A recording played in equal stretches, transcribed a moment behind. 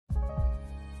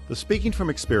The Speaking from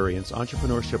Experience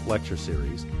Entrepreneurship Lecture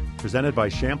Series, presented by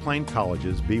Champlain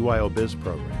College's BYOBiz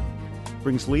program,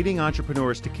 brings leading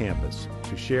entrepreneurs to campus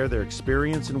to share their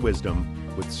experience and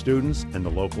wisdom with students and the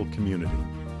local community.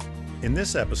 In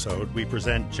this episode, we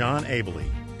present John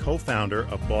Abele, co-founder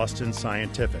of Boston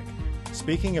Scientific,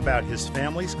 speaking about his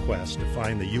family's quest to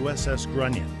find the USS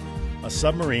Grunion, a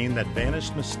submarine that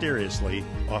vanished mysteriously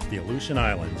off the Aleutian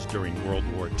Islands during World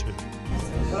War II.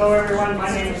 Hello everyone,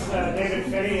 my name is David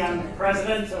Finney. I'm the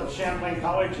president of Champlain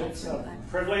College. It's a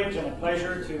privilege and a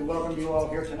pleasure to welcome you all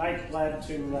here tonight. Glad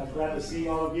to see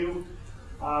all of you.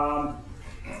 How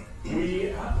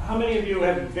many of you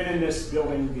have been in this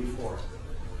building before?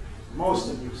 Most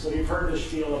of you, so you've heard the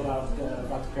spiel about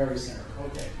the Perry Center.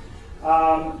 Okay.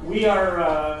 We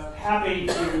are happy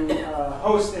to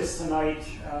host this tonight,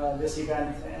 this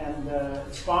event, and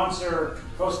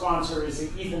co-sponsor is the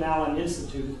Ethan Allen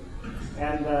Institute.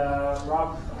 And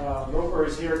Rob Roper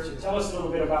is here to tell us a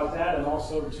little bit about that and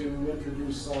also to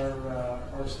introduce our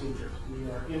speakers.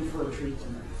 We are in for a treat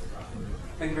tonight.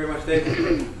 Thank you very much,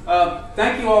 David.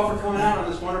 Thank you all for coming out on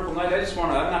this wonderful night. I'm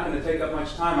not going to take up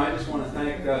much time. I just want to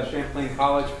thank Champlain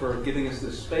College for giving us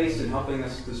this space and helping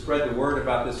us to spread the word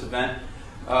about this event.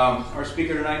 Our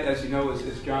speaker tonight, as you know, is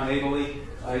John Abele.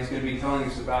 He's going to be telling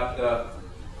us about,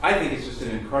 I think it's just an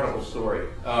incredible story.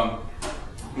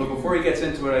 But before he gets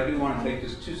into it, I do want to take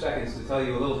just 2 seconds to tell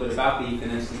you a little bit about the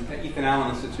Ethan Allen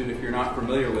Institute, if you're not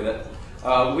familiar with it.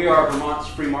 We are Vermont's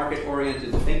free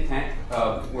market-oriented think tank.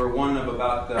 We're one of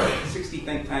about 60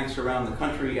 think tanks around the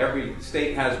country. Every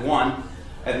state has one,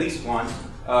 at least one.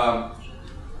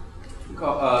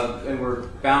 And we're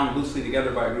bound loosely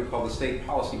together by a group called the State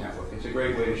Policy Network. It's a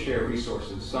great way to share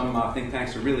resources. Some think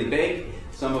tanks are really big.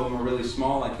 Some of them are really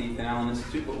small, like the Ethan Allen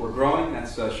Institute, but we're growing.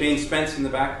 That's Shane Spence in the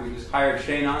back. We just hired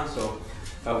Shane on, so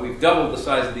we've doubled the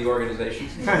size of the organization.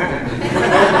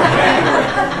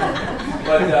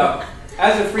 But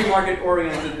as a free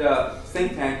market-oriented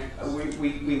think tank,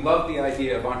 we love the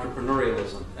idea of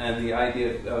entrepreneurialism and the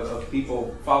idea of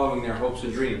people following their hopes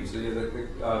and dreams. The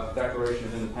Declaration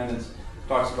of Independence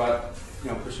talks about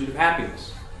pursuit of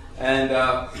happiness. And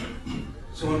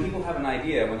so when people have an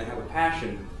idea, when they have a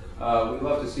passion, we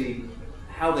love to see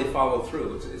how they follow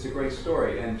through. It's a great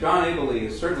story. And John Abele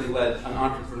has certainly led an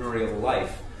entrepreneurial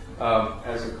life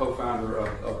as a co-founder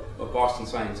of Boston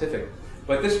Scientific.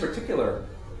 But this particular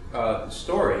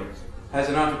story has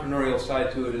an entrepreneurial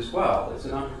side to it as well. It's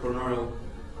an entrepreneurial,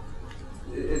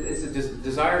 it's a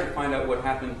desire to find out what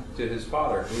happened to his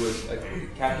father, who was a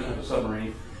captain of a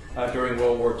submarine during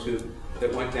World War II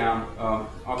that went down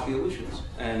off the Aleutians.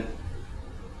 And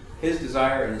his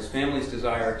desire and his family's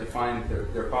desire to find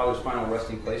their father's final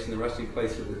resting place and the resting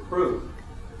place of the crew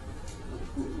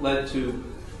led to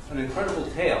an incredible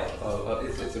tale.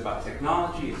 It's about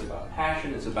technology, it's about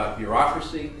passion, it's about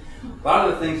bureaucracy. A lot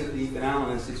of the things that the Ethan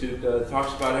Allen Institute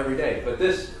talks about every day, but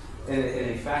this in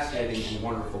a fascinating and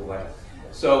wonderful way.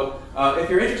 So if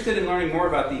you're interested in learning more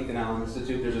about the Ethan Allen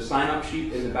Institute, there's a sign-up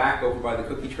sheet in the back over by the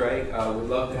cookie tray. We'd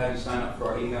love to have you sign up for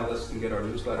our email list and get our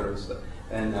newsletter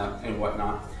and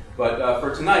whatnot. But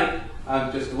for tonight,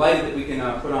 I'm just delighted that we can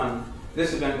put on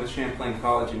this event with Champlain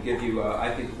College and give you,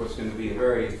 I think, what's going to be a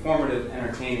very informative,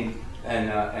 entertaining, and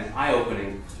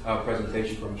eye-opening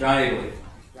presentation from John Abele.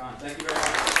 John, thank you very much.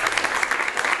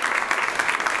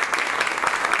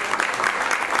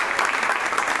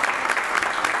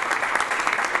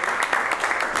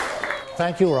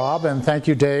 Thank you, Rob, and thank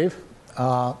you, Dave,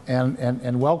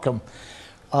 and welcome.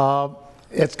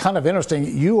 It's kind of interesting.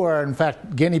 You are, in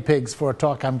fact, guinea pigs for a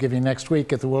talk I'm giving next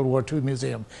week at the World War II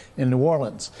Museum in New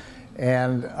Orleans.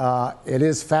 And it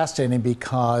is fascinating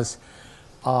because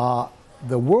the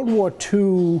World War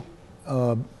II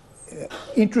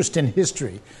interest in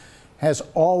history has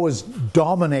always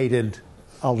dominated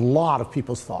a lot of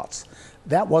people's thoughts.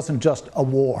 That wasn't just a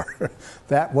war.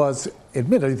 That was,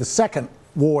 admittedly, the second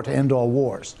war to end all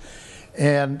wars.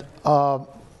 And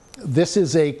this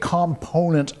is a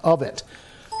component of it.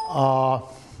 Go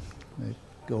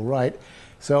right.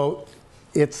 So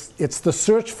it's the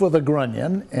search for the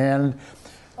Grunion, and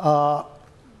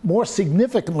more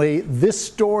significantly, this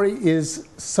story is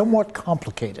somewhat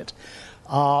complicated.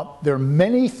 There are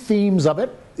many themes of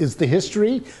it. Is the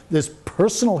history, there's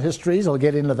personal histories, I'll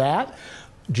get into that,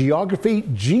 geography,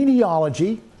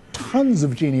 genealogy, tons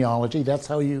of genealogy, that's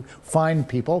how you find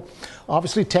people.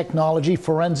 Obviously technology,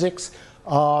 forensics,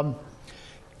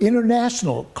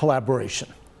 international collaboration.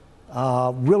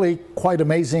 Really quite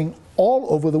amazing all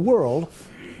over the world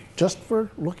just for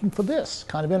looking for this,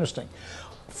 kind of interesting.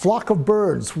 Flock of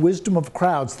birds, wisdom of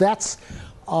crowds, that's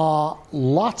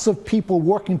lots of people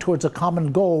working towards a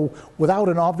common goal without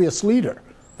an obvious leader.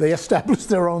 they establish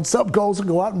their own sub-goals and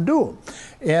go out and do them.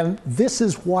 And this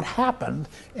is what happened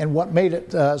and what made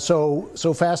it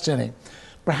so fascinating.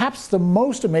 Perhaps the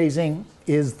most amazing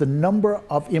is the number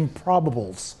of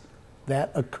improbables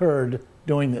that occurred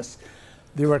doing this.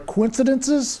 There are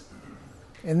coincidences,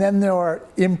 and then there are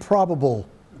improbable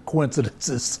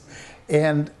coincidences.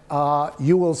 And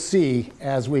you will see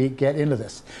as we get into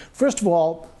this. First of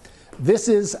all, this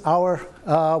is our,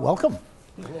 welcome.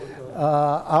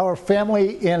 Our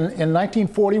family in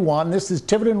 1941. This is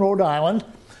Tiverton, Rhode Island.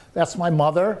 That's my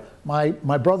mother. My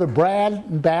brother Brad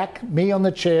in back, me on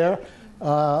the chair.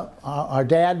 Our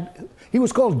dad, he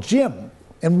was called Jim,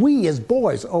 and we as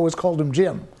boys always called him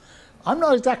Jim. I'm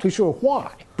not exactly sure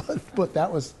why, but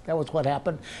that was what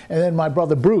happened. And then my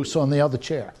brother Bruce on the other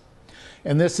chair.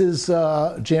 And this is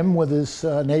Jim with his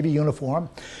Navy uniform.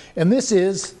 And this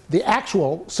is the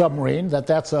actual submarine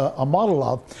that's a model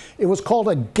of. It was called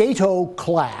a Gato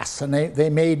class, and they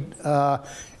made a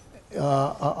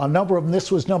number of them.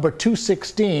 This was number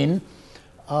 216.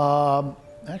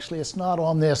 Actually, it's not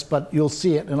on this, but you'll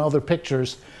see it in other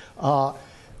pictures.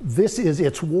 This is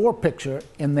its war picture,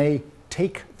 and they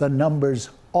take the numbers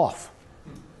off.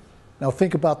 Now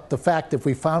think about the fact, if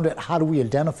we found it, how do we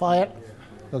identify it?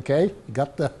 Okay, you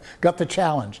got the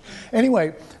challenge.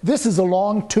 Anyway, this is a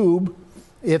long tube.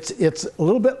 It's a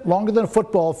little bit longer than a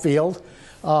football field.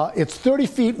 It's 30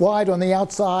 feet wide on the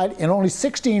outside and only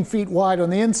 16 feet wide on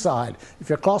the inside. If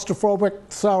you're claustrophobic,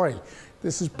 sorry,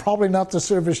 this is probably not the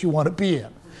service you want to be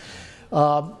in.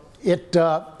 It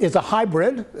is a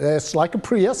hybrid. It's like a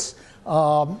Prius.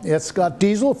 It's got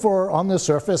diesel on the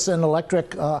surface and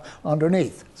electric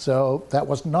underneath. So that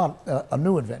was not a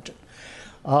new invention.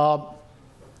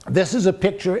 This is a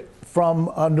picture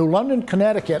from New London,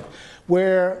 Connecticut,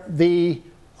 where the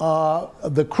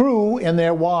crew and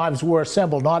their wives were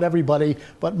assembled. Not everybody,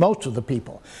 but most of the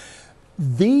people.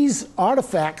 These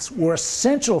artifacts were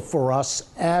essential for us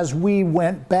as we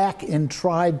went back and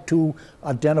tried to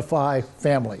identify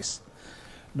families.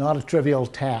 Not a trivial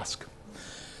task.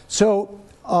 So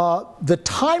the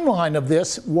timeline of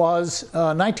this was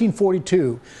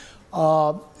 1942.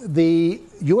 The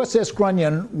USS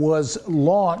Grunion was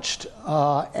launched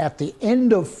at the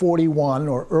end of 41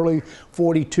 or early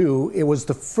 42. It was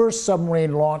the first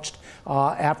submarine launched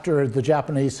after the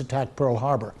Japanese attacked Pearl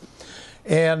Harbor.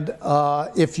 And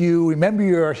if you remember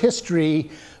your history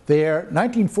there,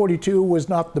 1942 was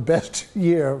not the best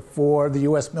year for the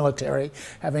U.S. military,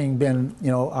 having been,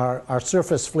 our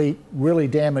surface fleet really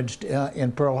damaged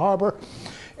in Pearl Harbor.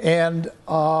 And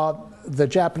the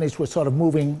Japanese were sort of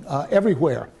moving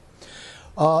everywhere.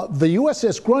 The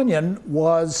USS Grunion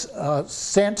was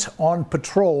sent on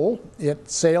patrol. It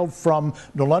sailed from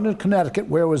New London, Connecticut,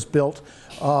 where it was built,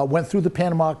 went through the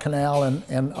Panama Canal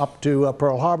and up to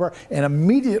Pearl Harbor, and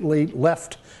immediately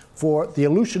left for the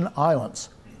Aleutian Islands.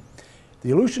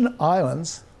 The Aleutian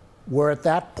Islands were at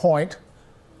that point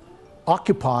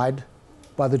occupied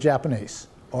by the Japanese,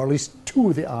 or at least two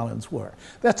of the islands were.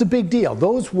 That's a big deal.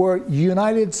 Those were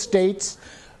United States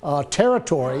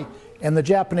territory, and the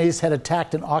Japanese had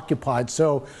attacked and occupied.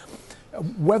 So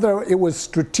whether it was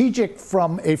strategic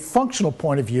from a functional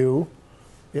point of view,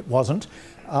 it wasn't,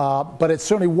 but it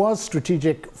certainly was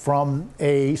strategic from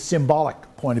a symbolic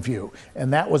point of view,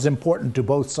 and that was important to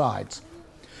both sides.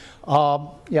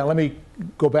 Let me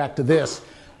go back to this.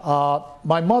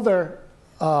 My mother,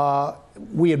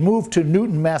 we had moved to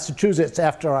Newton, Massachusetts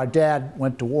after our dad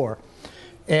went to war.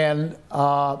 And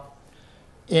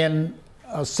in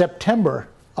September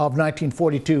of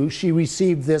 1942, she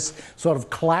received this sort of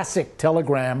classic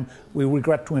telegram: "We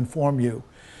regret to inform you."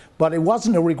 But it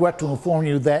wasn't a regret to inform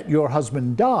you that your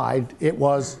husband died. It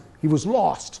was he was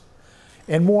lost.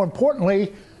 And more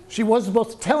importantly, she wasn't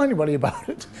supposed to tell anybody about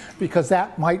it, because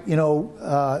that might,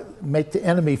 make the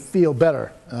enemy feel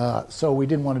better. So we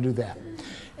didn't want to do that.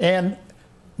 And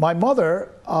my mother,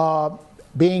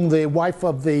 being the wife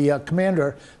of the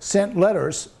commander, sent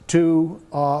letters to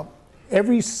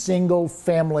every single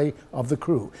family of the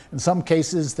crew. In some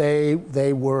cases,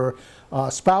 they were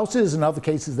spouses. In other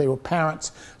cases, they were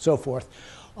parents, so forth.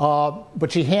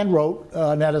 But she handwrote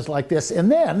letters like this. And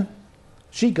then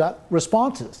she got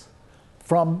responses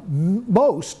from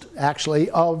most, actually,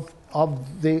 of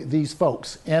these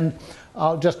folks. And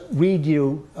I'll just read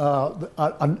you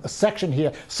a section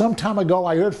here. Some time ago,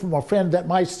 I heard from a friend that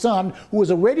my son, who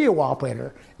was a radio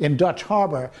operator in Dutch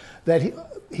Harbor, that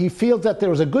he feels that there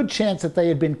was a good chance that they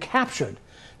had been captured,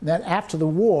 and that after the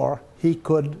war, he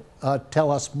could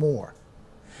tell us more.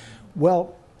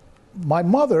 Well, my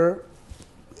mother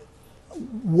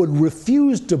would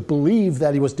refuse to believe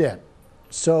that he was dead,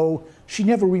 so she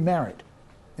never remarried.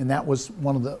 And that was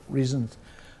one of the reasons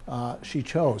she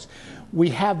chose. We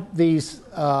have these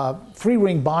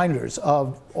 3-ring binders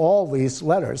of all these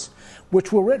letters,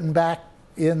 which were written back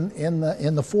in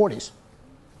the 40s.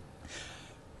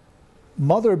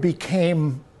 Mother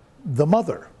became the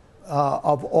mother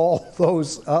of all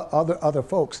those other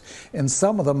folks, and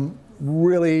some of them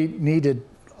really needed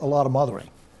a lot of mothering.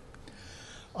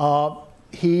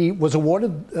 He was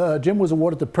awarded, Jim was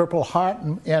awarded the Purple Heart,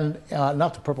 and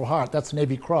not the Purple Heart, that's the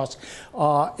Navy Cross,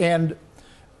 and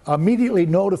immediately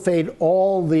notified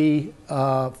all the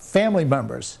family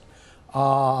members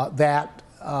that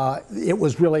it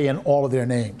was really in all of their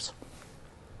names.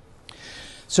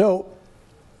 So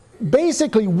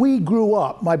basically, we grew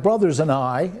up, my brothers and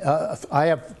I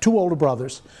have 2 older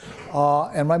brothers,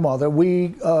 and my mother,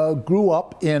 we grew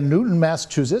up in Newton,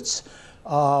 Massachusetts,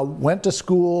 went to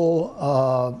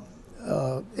school,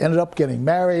 ended up getting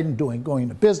married and going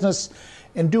to business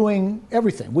and doing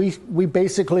everything. We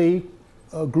basically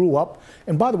grew up,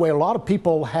 and by the way, a lot of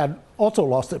people had also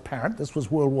lost their parent. This was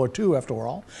World War II, after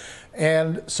all,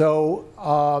 and so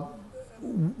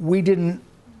we didn't.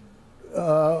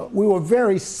 We were a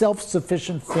very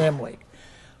self-sufficient family.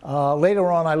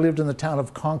 Later on, I lived in the town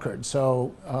of Concord,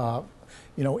 so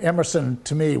you know, Emerson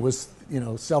to me was, you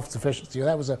know, self-sufficiency.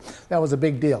 That was a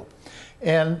big deal,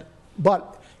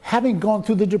 but having gone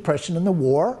through the Depression and the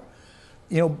war,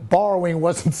 you know, borrowing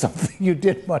wasn't something you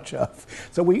did much of.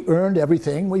 So we earned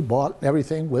everything, we bought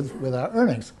everything with our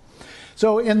earnings.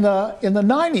 So in the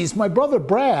 90s, my brother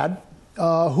Brad,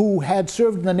 who had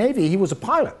served in the Navy, he was a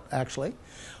pilot actually,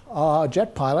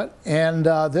 jet pilot, and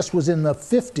this was in the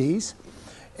 50s,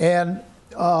 and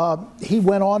he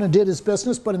went on and did his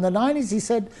business, but in the 90s he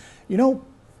said, you know,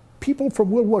 people from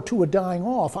World War II are dying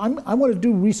off. I want to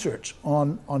do research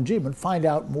on Jim and find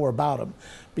out more about him,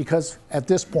 because at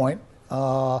this point,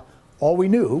 all we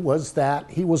knew was that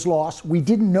he was lost. We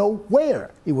didn't know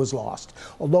where he was lost,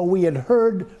 although we had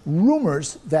heard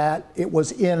rumors that it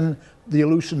was in the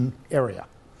Aleutian area,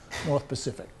 North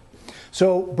Pacific.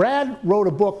 So Brad wrote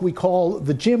a book we call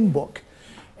the Jim Book,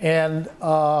 and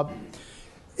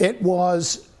it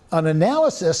was an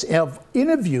analysis of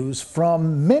interviews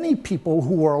from many people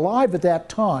who were alive at that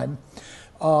time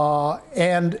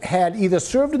and had either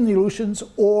served in the Aleutians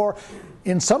or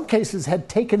in some cases had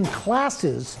taken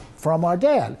classes from our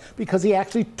dad, because he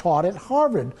actually taught at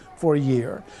Harvard for a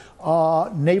year,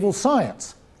 naval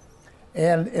science.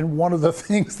 And one of the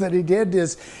things that he did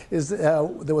is there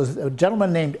was a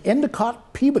gentleman named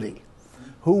Endicott Peabody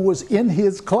who was in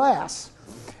his class,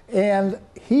 and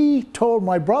he told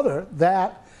my brother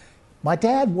that my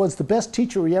dad was the best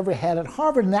teacher he ever had at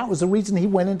Harvard, and that was the reason he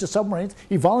went into submarines.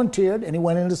 He volunteered and he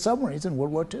went into submarines in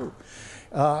World War II.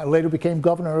 Later became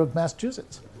governor of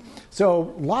Massachusetts.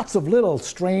 So lots of little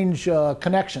strange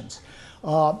connections.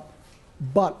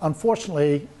 But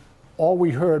unfortunately, all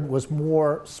we heard was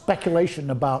more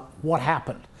speculation about what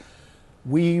happened.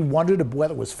 We wondered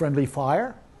whether it was friendly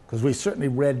fire, because we certainly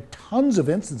read tons of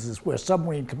instances where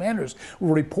submarine commanders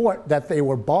would report that they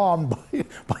were bombed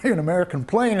by an American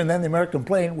plane, and then the American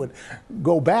plane would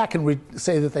go back and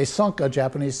say that they sunk a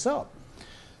Japanese sub.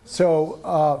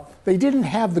 So they didn't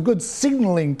have the good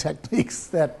signaling techniques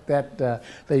that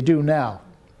they do now.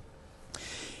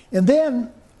 And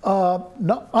then,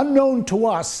 unknown to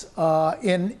us,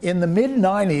 in the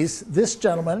mid-90s, this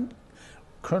gentleman,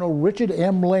 Colonel Richard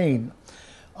M. Lane,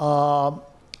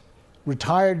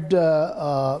 retired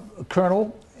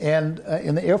colonel and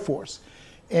in the Air Force,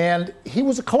 and he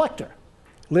was a collector,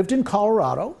 lived in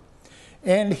Colorado,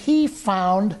 and he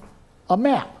found a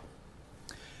map.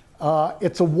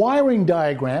 It's a wiring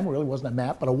diagram, really wasn't a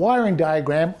map, but a wiring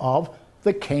diagram of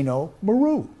the Kano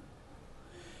Maru.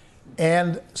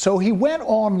 And so he went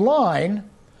online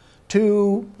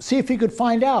to see if he could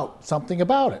find out something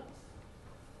about it.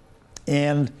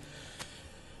 And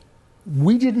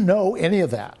we didn't know any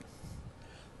of that.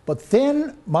 But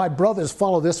then my brothers,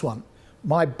 follow this one,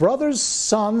 my brother's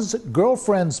son's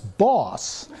girlfriend's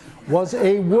boss was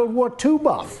a World War II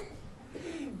buff.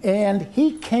 And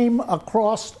he came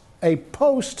across a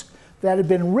post that had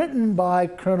been written by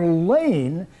Colonel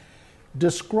Lane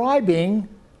describing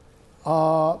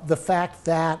the fact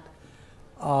that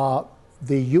the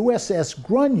USS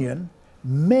Grunion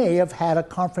may have had a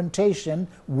confrontation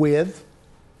with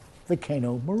the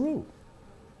Kano Maru,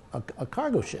 a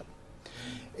cargo ship.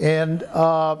 And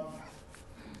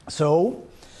so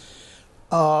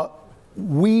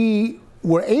we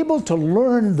were able to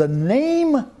learn the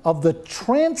name of the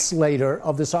translator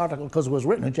of this article, because it was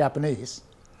written in Japanese.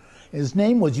 His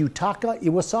name was Yutaka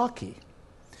Iwasaki.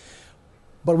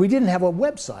 But we didn't have a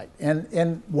website.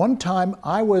 And one time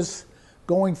I was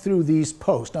going through these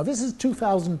posts. Now, this is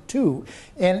 2002,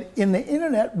 and in the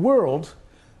internet world,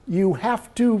 you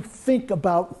have to think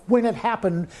about when it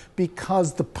happened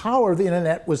because the power of the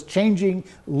internet was changing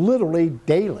literally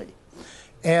daily.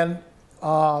 And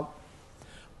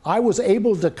I was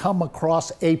able to come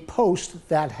across a post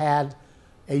that had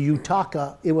a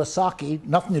Yutaka Iwasaki,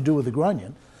 nothing to do with the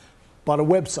Grunion, but a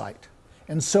website.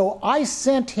 And so I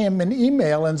sent him an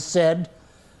email and said,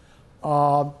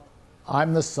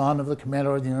 I'm the son of the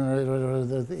commander of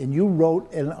the, and you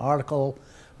wrote an article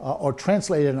or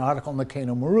translated an article in the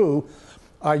Kano Maru.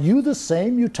 Are you the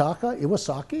same Yutaka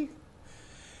Iwasaki?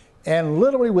 And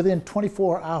literally within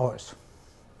 24 hours,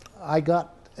 I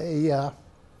got a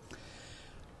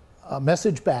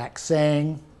message back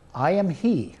saying, I am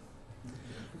he.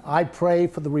 I pray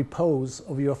for the repose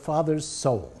of your father's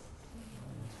soul.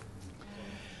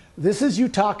 This is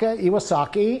Yutaka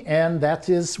Iwasaki, and that's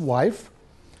his wife.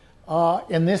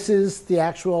 And this is the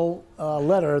actual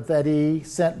letter that he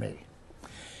sent me.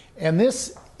 And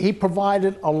this, he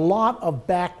provided a lot of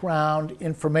background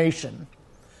information.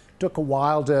 Took a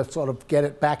while to sort of get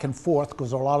it back and forth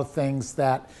because there are a lot of things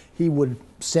that he would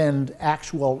send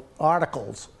actual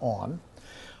articles on.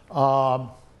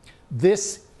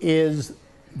 This is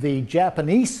the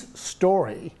Japanese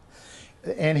story,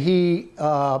 and he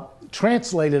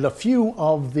translated a few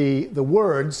of the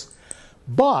words,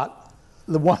 but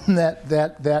the one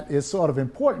that is sort of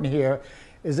important here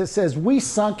is it says, we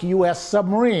sunk U.S.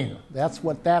 submarine. That's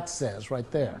what that says right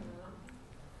there.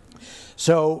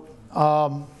 So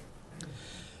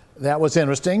that was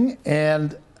interesting,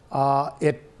 and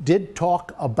it did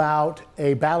talk about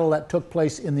a battle that took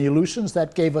place in the Aleutians.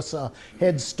 That gave us a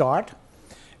head start,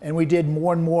 and we did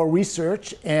more and more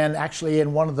research, and actually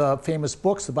in one of the famous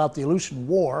books about the Aleutian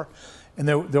War, and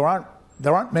there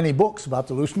aren't many books about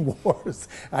the Aleutian Wars.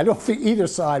 I don't think either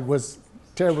side was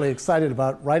terribly excited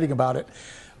about writing about it.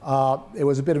 It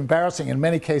was a bit embarrassing. In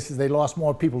many cases, they lost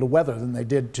more people to weather than they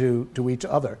did to each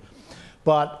other.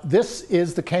 But this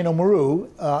is the Kano Maru.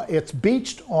 It's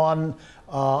beached on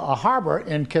a harbor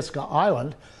in Kiska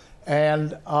Island,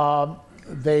 and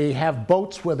they have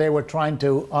boats where they were trying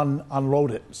to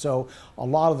unload it. So a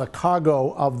lot of the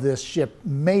cargo of this ship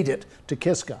made it to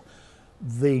Kiska.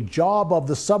 The job of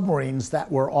the submarines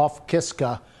that were off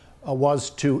Kiska was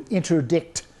to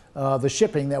interdict the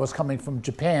shipping that was coming from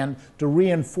Japan to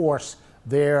reinforce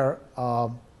their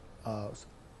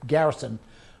garrison,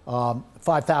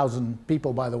 5,000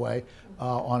 people, by the way,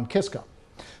 on Kiska.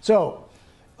 So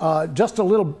just a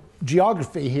little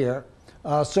geography here.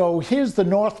 So here's the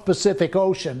North Pacific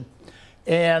Ocean,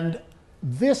 and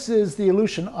this is the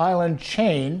Aleutian Island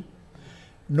chain.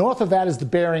 North of that is the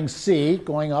Bering Sea,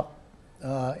 going up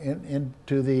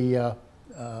into the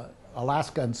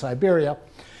Alaska and Siberia.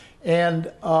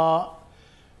 And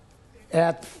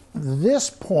at this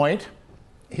point,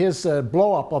 here's a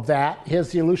blow-up of that.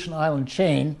 Here's the Aleutian Island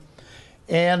chain.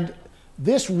 And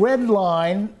this red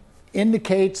line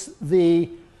indicates the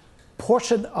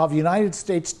portion of United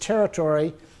States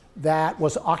territory that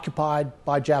was occupied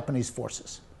by Japanese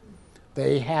forces.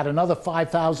 They had another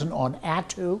 5,000 on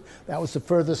Attu. That was the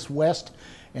furthest west.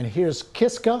 And here's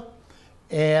Kiska.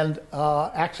 And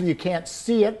actually, you can't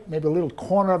see it, maybe a little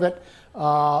corner of it,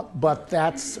 but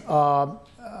that's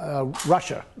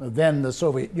Russia, then the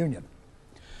Soviet Union.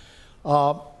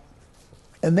 And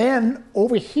then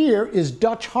over here is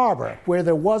Dutch Harbor, where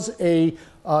there was a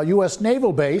U.S.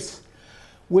 naval base,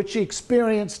 which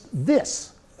experienced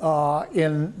this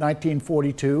in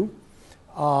 1942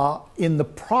 in the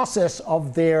process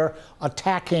of their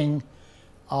attacking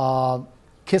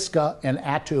Kiska and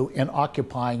Attu and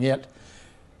occupying it.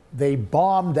 They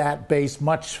bombed that base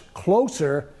much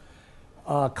closer,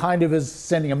 kind of as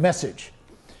sending a message.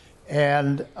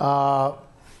 And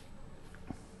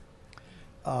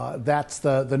that's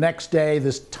the next day.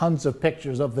 There's tons of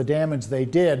pictures of the damage they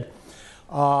did.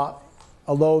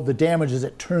 Although the damage, as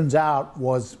it turns out,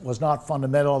 was not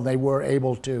fundamental. They were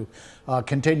able to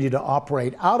continue to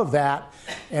operate out of that.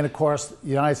 And of course, the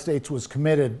United States was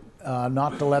committed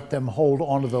not to let them hold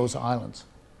onto those islands.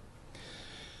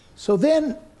 So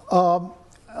then,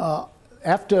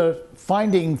 after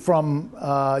finding from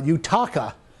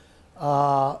Yutaka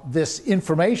this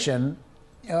information,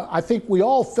 I think we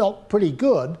all felt pretty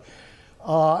good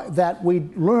that we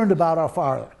learned about our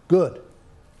father. Good.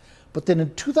 But then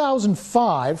in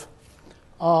 2005,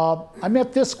 I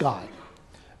met this guy.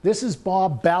 This is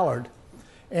Bob Ballard.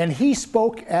 And he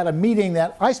spoke at a meeting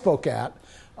that I spoke at,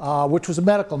 which was a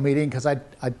medical meeting, because I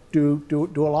do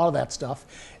a lot of that stuff.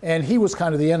 And he was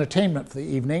kind of the entertainment for the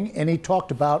evening, and he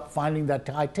talked about finding that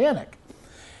Titanic.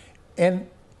 And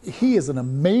he is an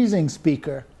amazing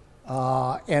speaker,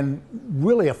 and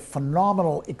really a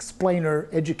phenomenal explainer,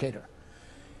 educator.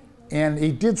 And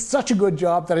he did such a good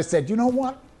job that I said, you know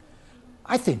what?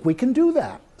 I think we can do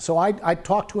that. So I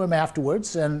talked to him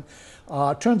afterwards, and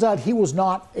turns out he was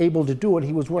not able to do it.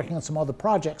 He was working on some other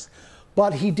projects.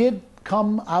 But he did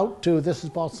come out to This Is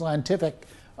Boston Scientific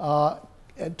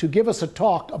to give us a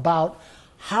talk about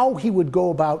how he would go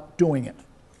about doing it.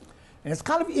 And it's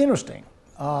kind of interesting.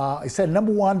 He said,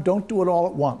 number one, don't do it all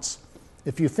at once.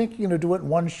 If you think you're going to do it in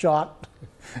one shot,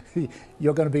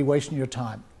 you're going to be wasting your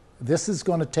time. This is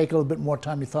going to take a little bit more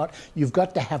time than you thought. You've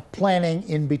got to have planning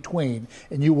in between.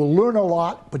 And you will learn a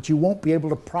lot, but you won't be able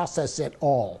to process it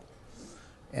all.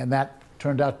 And that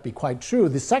turned out to be quite true.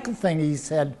 The second thing he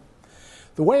said,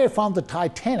 the way I found the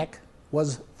Titanic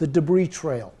was the debris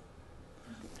trail.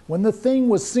 When the thing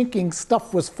was sinking,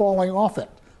 stuff was falling off it.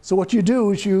 So what you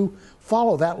do is you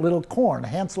follow that little corn,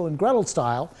 Hansel and Gretel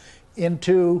style,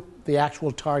 into the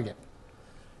actual target.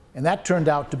 And that turned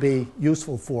out to be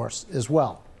useful for us as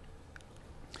well.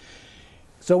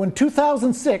 So in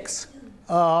 2006,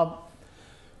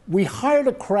 we hired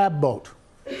a crab boat.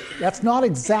 That's not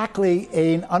exactly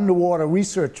an underwater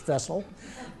research vessel.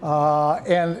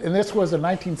 And this was a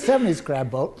 1970s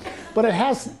crab boat, but it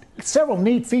has several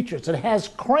neat features. It has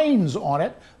cranes on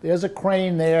it. There's a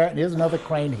crane there, and here's another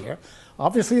crane here.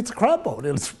 Obviously, it's a crab boat.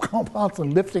 It's constantly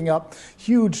lifting up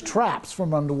huge traps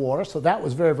from underwater, so that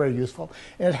was very, very useful.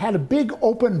 And it had a big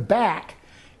open back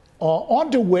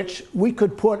onto which we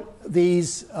could put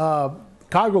these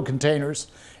cargo containers,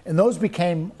 and those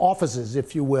became offices,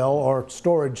 if you will, or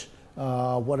storage,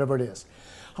 whatever it is.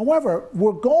 However,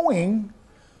 we're going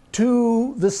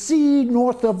to the sea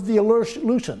north of the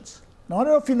Aleutians. Now, I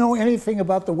don't know if you know anything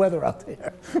about the weather out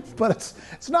there, but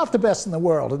it's not the best in the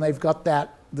world, and they've got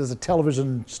that. There's a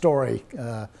television story,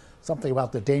 something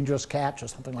about the dangerous catch or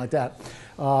something like that,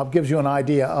 gives you an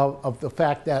idea of the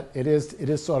fact that it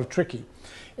is sort of tricky.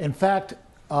 In fact,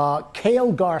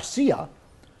 Cale Garcia,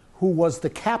 who was the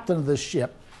captain of this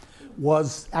ship,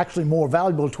 was actually more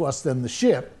valuable to us than the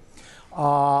ship.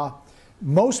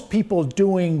 Most people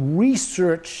doing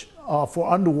research for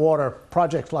underwater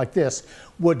projects like this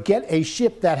would get a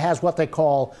ship that has what they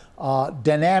call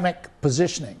dynamic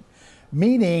positioning,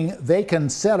 meaning they can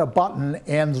set a button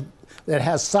and that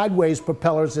has sideways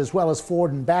propellers as well as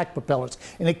forward and back propellers,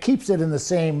 and it keeps it in the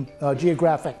same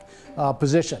geographic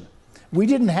position. We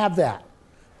didn't have that,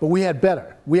 but we had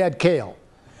better. We had Cale,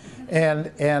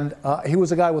 and he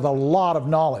was a guy with a lot of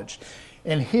knowledge,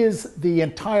 and the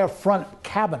entire front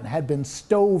cabin had been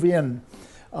stove in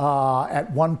at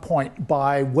one point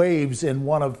by waves in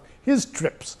one of his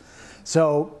trips,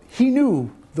 so he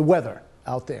knew the weather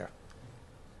out there.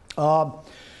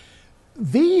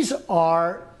 These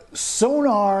are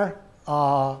sonar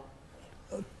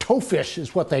towfish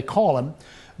is what they call them.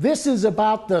 This is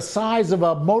about the size of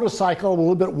a motorcycle, a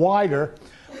little bit wider,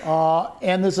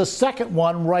 and there's a second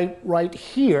one right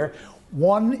here.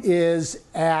 One is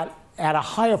at a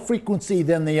higher frequency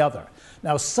than the other.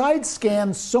 Now, side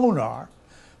scan sonar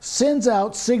sends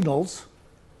out signals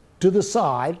to the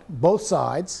side, both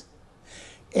sides,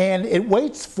 and it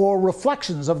waits for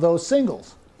reflections of those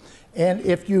signals. And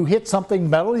if you hit something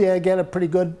metal, you get a pretty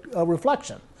good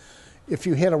reflection. If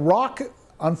you hit a rock,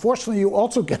 unfortunately, you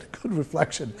also get a good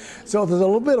reflection. So there's a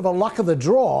little bit of a luck of the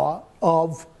draw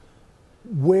of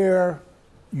where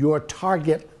your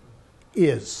target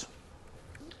is.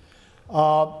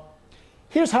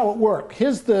 Here's how it works.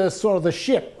 Here's the sort of the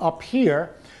ship up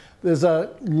here. There's a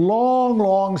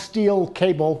long steel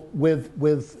cable with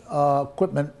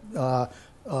equipment,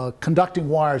 conducting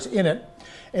wires in it.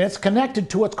 And it's connected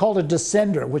to what's called a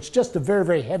descender, which is just a very,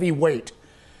 very heavy weight.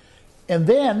 And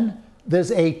then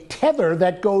there's a tether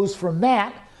that goes from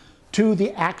that to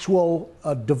the actual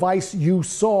device you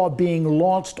saw being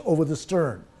launched over the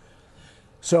stern.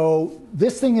 So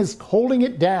this thing is holding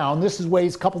it down. This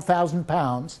weighs a couple thousand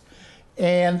pounds.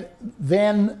 And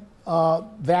then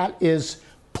that is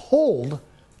pulled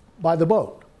by the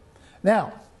boat.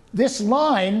 Now, this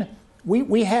line,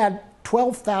 we had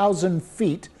 12,000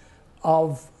 feet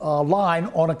of line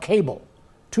on a cable,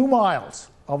 2 miles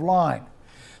of line.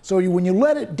 So when you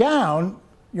let it down,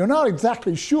 you're not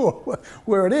exactly sure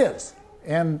where it is.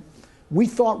 And we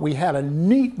thought we had a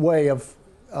neat way of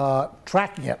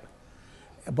tracking it,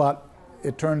 but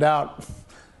it turned out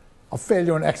a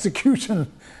failure in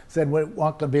execution. Said we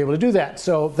weren't going to be able to do that,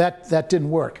 so that didn't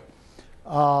work.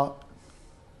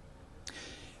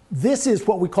 This is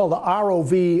what we call the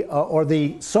ROV, or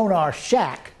the sonar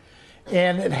shack,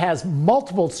 and it has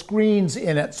multiple screens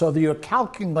in it so that you're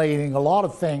calculating a lot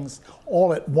of things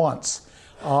all at once.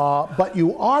 But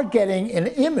you are getting an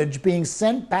image being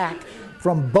sent back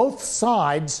from both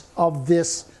sides of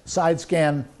this side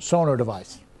scan sonar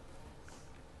device.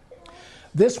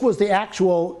 This was the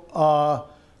actual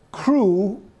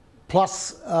crew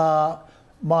plus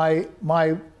my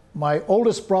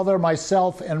oldest brother,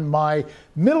 myself, and my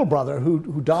middle brother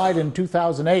who died in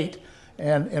 2008,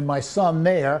 and my son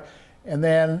there. And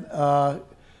then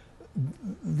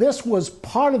this was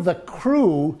part of the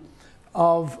crew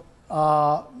of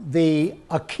the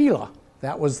Aquila,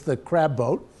 that was the crab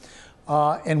boat,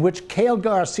 in which Cale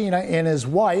Garcina and his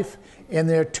wife and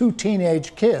their 2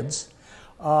 teenage kids,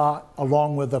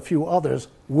 along with a few others,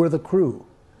 were the crew.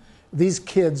 These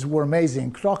kids were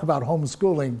amazing. Talk about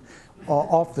homeschooling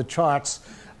off the charts.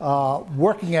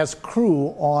 Working as crew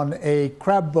on a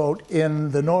crab boat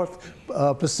in the North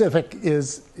Pacific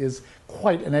is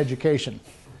quite an education.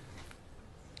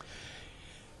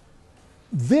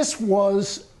 This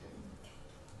was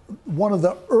one of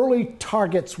the early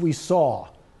targets we saw.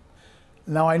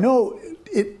 Now I know,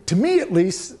 to me at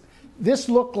least, this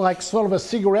looked like sort of a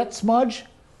cigarette smudge.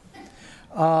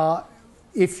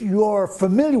 If you're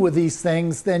familiar with these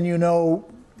things, then you know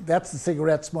that's the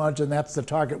cigarette smudge and that's the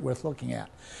target worth looking at.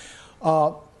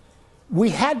 We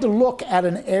had to look at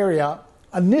an area.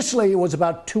 Initially, it was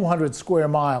about 200 square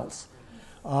miles.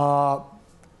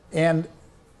 And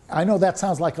I know that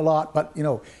sounds like a lot, but you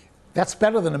know, that's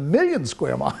better than 1 million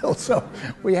square miles, so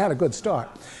we had a good start.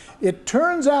 It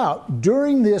turns out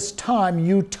during this time,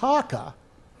 Yutaka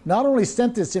not only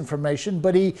sent this information,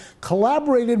 but he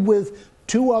collaborated with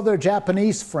 2 other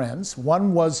Japanese friends.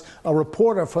 One was a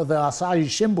reporter for the Asahi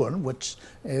Shimbun, which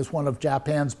is one of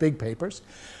Japan's big papers.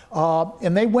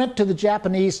 And they went to the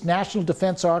Japanese National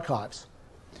Defense Archives.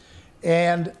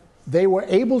 And they were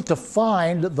able to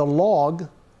find the log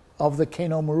of the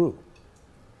Kano Maru.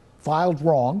 Filed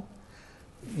wrong.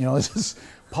 You know, this is,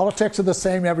 politics are the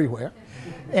same everywhere.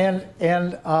 And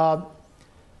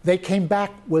they came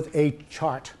back with a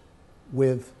chart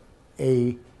with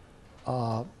a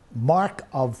mark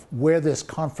of where this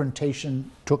confrontation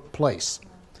took place.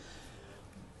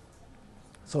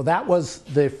 So that was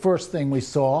the first thing we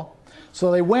saw.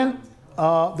 So they went,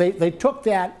 they took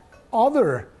that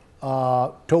other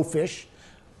towfish,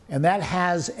 and that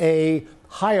has a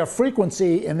higher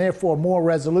frequency and therefore more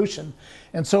resolution.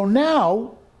 And so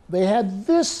now they had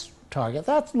this target.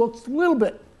 That looks a little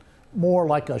bit more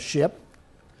like a ship.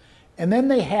 And then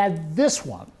they had this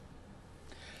one.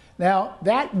 Now,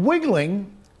 that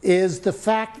wiggling is the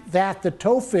fact that the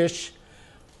towfish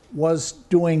was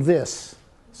doing this.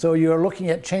 So you're looking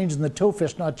at changing the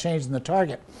towfish, not changing the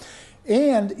target.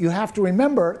 And you have to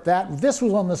remember that this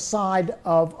was on the side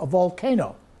of a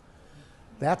volcano.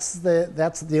 That's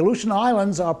the Aleutian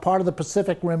Islands are part of the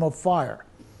Pacific Rim of Fire.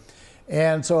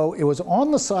 And so it was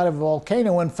on the side of a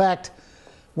volcano. In fact,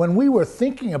 when we were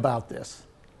thinking about this,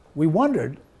 we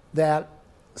wondered that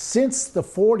since the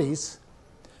 40s,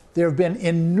 there have been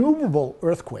innumerable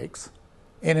earthquakes.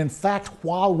 And in fact,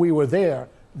 while we were there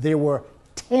were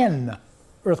 10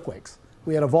 earthquakes.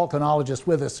 We had a volcanologist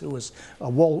with us who was a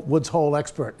Woods Hole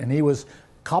expert, and he was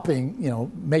copying, you know,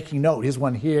 making note. Here's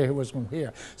one here, here's one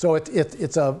here. So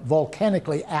it's a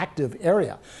volcanically active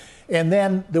area. And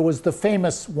then there was the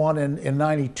famous one in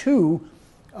 92,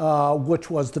 which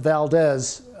was the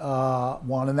Valdez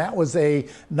one, and that was a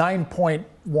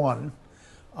 9.1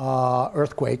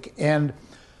 earthquake. And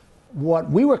what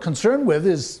we were concerned with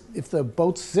is if the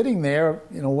boat's sitting there,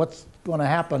 you know, what's going to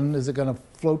happen? Is it going to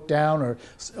float down,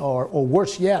 or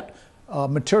worse yet,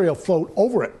 material float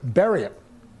over it, bury it?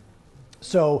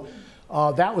 So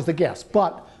that was the guess.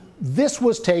 But this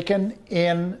was taken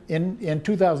in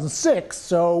 2006,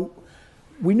 so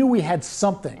we knew we had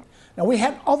something. Now, we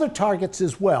had other targets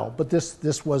as well, but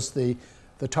this was the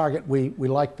target we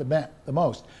liked the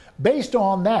most. Based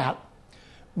on that,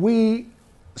 we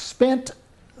spent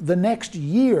the next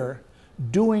year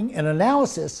doing an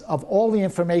analysis of all the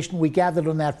information we gathered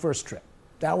on that first trip.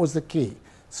 That was the key.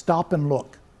 Stop and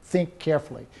look. Think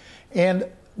carefully. And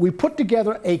we put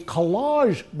together a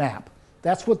collage map.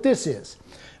 That's what this is.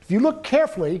 If you look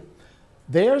carefully,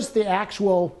 there's the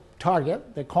actual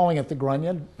target. They're calling it the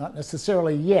Grunion, not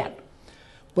necessarily yet.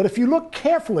 But if you look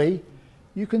carefully,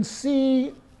 you can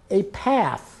see a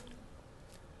path.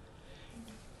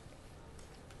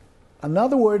 In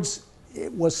other words,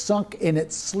 it was sunk and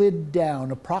it slid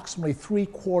down approximately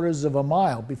 3/4 of a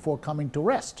mile before coming to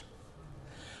rest.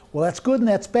 Well, that's good and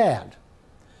that's bad.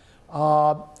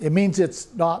 It means it's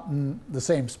not in the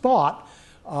same spot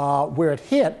where it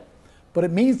hit, but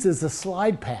it means there's a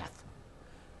slide path.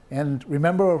 And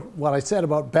remember what I said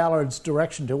about Ballard's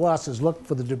direction to us is look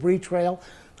for the debris trail.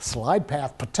 The slide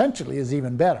path potentially is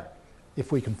even better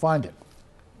if we can find it.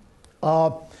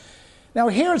 Now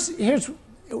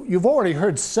you've already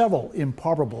heard several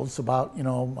improbables about,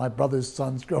 my brother's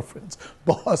son's girlfriend's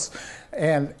boss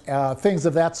and things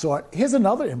of that sort. Here's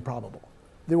another improbable.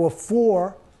 There were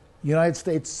 4 United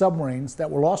States submarines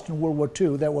that were lost in World War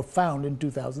II that were found in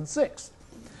 2006.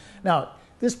 Now,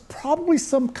 there's probably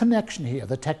some connection here.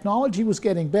 The technology was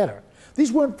getting better.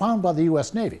 These weren't found by the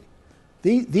U.S. Navy.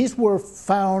 These were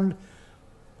found,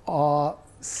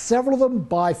 several of them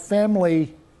by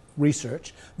family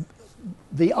research.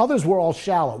 The others were all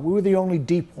shallow. We were the only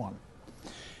deep one.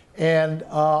 And,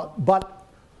 but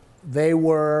they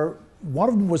were, one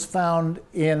of them was found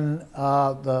in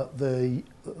the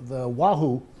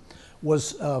Wahoo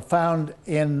was found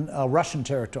in Russian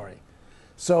territory.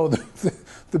 So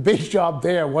the big job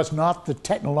there was not the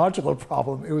technological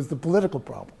problem, it was the political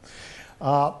problem.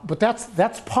 But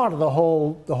that's part of the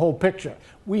whole picture.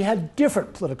 We had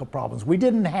different political problems. We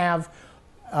didn't have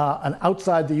an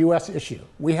outside the U.S. issue.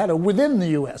 We had a within the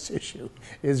U.S. issue,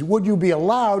 is would you be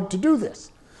allowed to do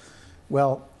this?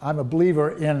 Well, I'm a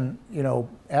believer in,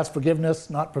 ask forgiveness,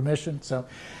 not permission. So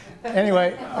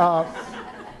anyway,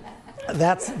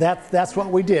 that's what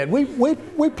we did.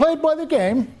 We played by the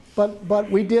game, but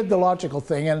we did the logical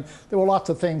thing, and there were lots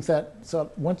of things that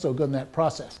weren't so good in that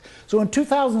process. So in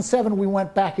 2007, we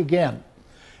went back again.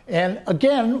 And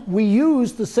again, we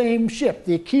used the same ship,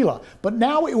 the Aquila, but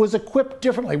now it was equipped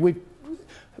differently. We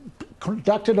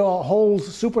conducted a whole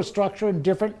superstructure and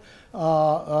different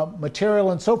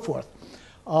material and so forth.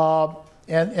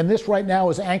 And this right now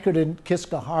is anchored in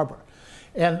Kiska Harbor.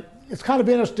 And it's kind of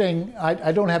interesting,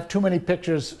 I don't have too many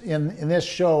pictures in this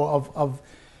show of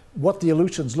what the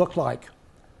Aleutians look like,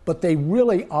 but they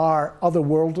really are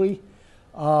otherworldly.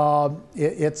 There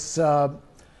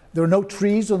are no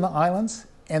trees on the islands,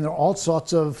 and there are all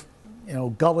sorts of,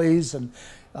 gullies and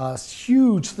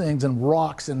huge things and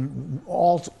rocks and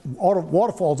all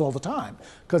waterfalls all the time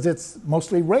because it's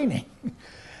mostly raining.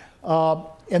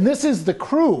 And this is the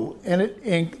crew, and it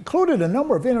included a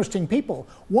number of interesting people.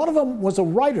 One of them was a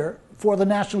writer for the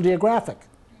National Geographic,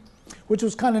 which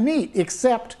was kind of neat,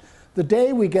 except the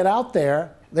day we get out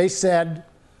there, they said,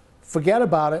 forget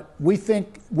about it. We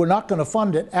think we're not going to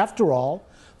fund it. After all,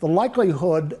 the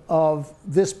likelihood of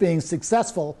this being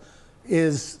successful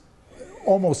is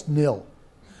almost nil.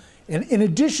 And in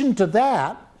addition to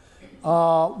that,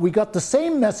 we got the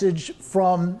same message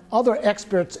from other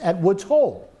experts at Woods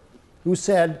Hole, who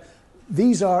said,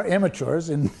 these are amateurs,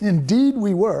 and indeed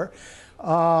we were.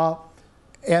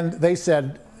 And they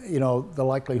said, the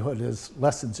likelihood is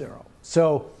less than 0.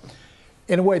 So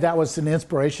in a way, that was an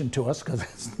inspiration to us because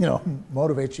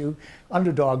motivates you.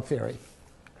 Underdog theory.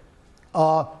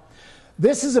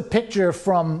 This is a picture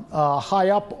from high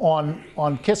up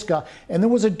on Kiska, and there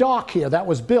was a dock here that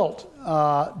was built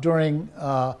during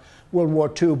World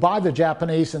War II by the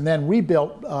Japanese and then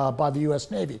rebuilt by the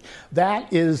U.S. Navy.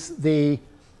 That is the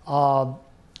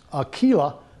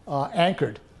Aquila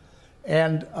anchored.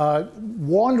 And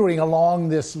wandering along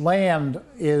this land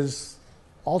is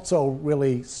also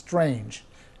really strange,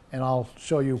 and I'll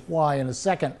show you why in a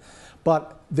second.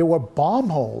 But there were bomb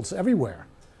holes everywhere.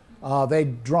 They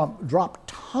dropped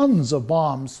tons of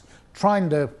bombs trying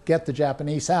to get the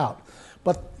Japanese out.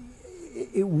 But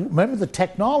remember the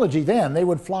technology then, they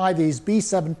would fly these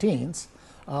B-17s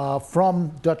from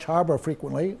Dutch Harbor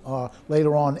frequently,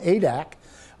 later on Adak,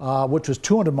 which was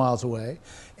 200 miles away.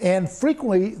 And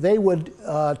frequently they would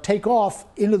take off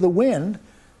into the wind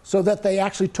so that they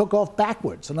actually took off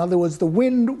backwards. In other words, the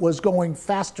wind was going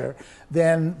faster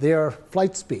than their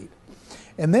flight speed.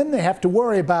 And then they have to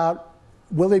worry about,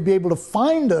 will they be able to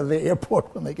find the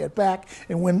airport when they get back,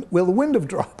 and when will the wind have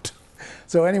dropped?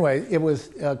 So anyway, it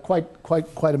was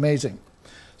quite amazing.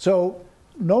 So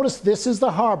notice this is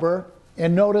the harbor,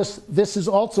 and notice this is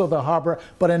also the harbor,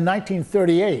 but in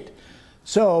 1938.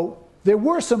 So there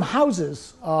were some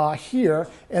houses here,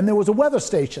 and there was a weather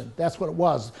station. That's what it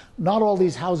was. Not all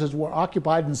these houses were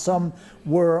occupied, and some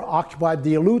were occupied.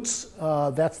 The Aleuts,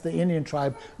 that's the Indian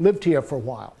tribe, lived here for a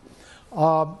while.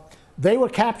 They were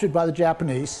captured by the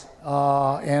Japanese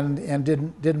and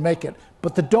didn't make it,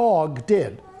 but the dog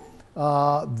did.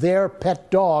 Their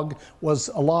pet dog was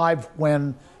alive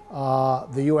when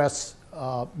the U.S.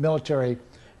 Military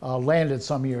landed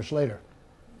some years later.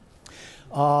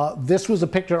 This was a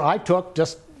picture I took,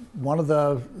 just one of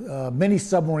the mini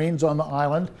submarines on the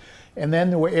island, and then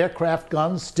there were aircraft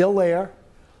guns still there.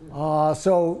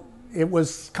 So it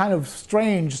was kind of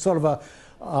strange, sort of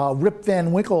a Rip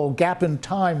Van Winkle gap in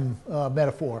time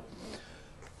metaphor.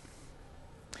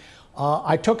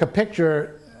 I took a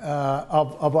picture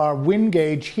of our wind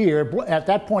gauge here. At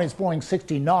that point it's blowing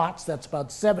 60 knots, that's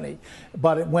about 70,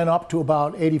 but it went up to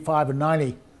about 85 or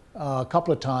 90 a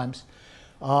couple of times.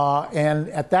 And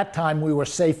at that time, we were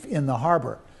safe in the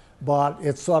harbor. But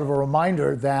it's sort of a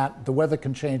reminder that the weather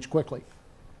can change quickly.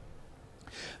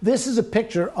 This is a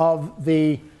picture of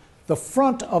the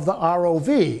front of the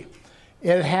ROV.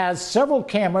 It has several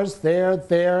cameras there,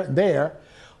 there, and there.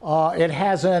 It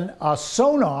has a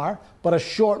sonar, but a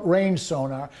short-range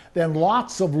sonar. Then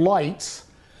lots of lights,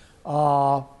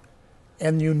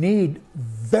 and you need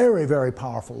very, very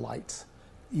powerful lights.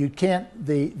 You can't,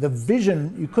 the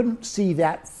vision, you couldn't see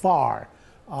that far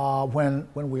when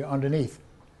we were underneath.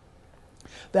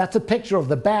 That's a picture of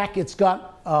the back. It's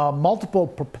got multiple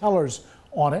propellers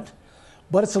on it,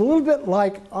 but it's a little bit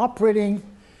like operating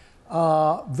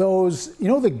those, you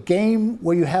know, the game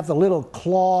where you have the little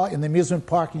claw in the amusement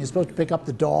park and you're supposed to pick up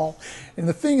the doll, and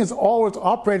the thing is always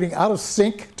operating out of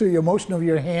sync to your motion of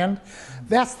your hand.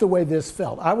 That's the way this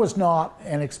felt. I was not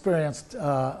an experienced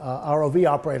ROV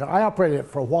operator. I operated it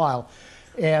for a while,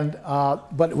 and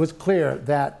but it was clear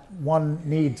that one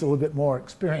needs a little bit more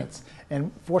experience. And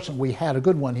fortunately, we had a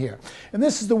good one here. And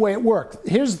this is the way it worked.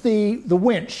 Here's the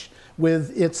winch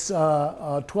with its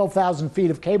 12,000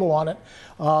 feet of cable on it.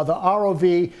 The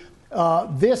ROV,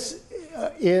 this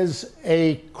is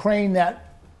a crane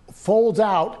that folds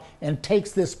out and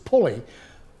takes this pulley.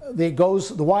 The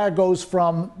wire goes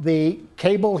from the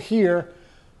cable here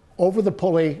over the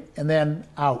pulley and then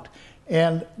out.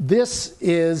 And this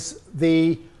is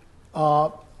the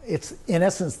it's in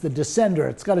essence the descender.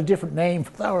 It's got a different name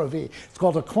for the ROV. It's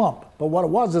called a clump. But what it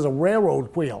was is a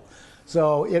railroad wheel.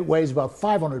 So it weighs about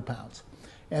 500 pounds.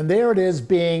 And there it is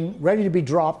being ready to be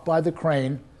dropped by the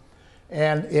crane.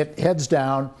 And it heads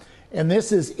down. And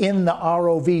this is in the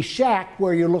ROV shack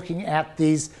where you're looking at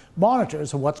these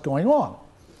monitors of what's going on.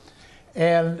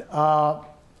 And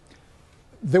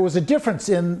there was a difference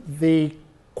in the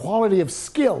quality of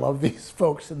skill of these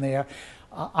folks in there.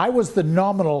 I was the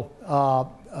nominal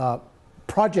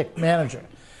project manager,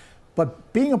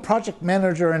 but being a project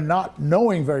manager and not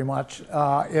knowing very much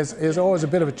is always a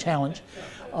bit of a challenge.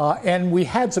 And we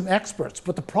had some experts,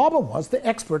 but the problem was the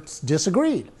experts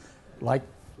disagreed, like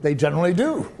they generally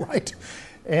do, right?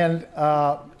 And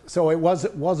so it was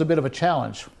a bit of a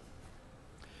challenge.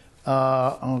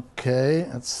 Okay,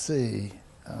 let's see.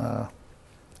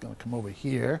 It's going to come over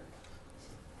here.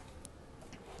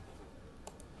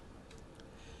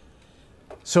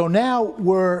 So now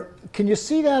can you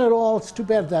see that at all? It's too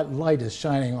bad that light is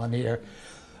shining on here.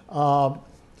 I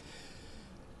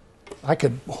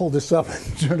could hold this up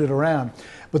and turn it around.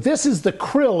 But this is the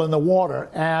krill in the water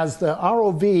as the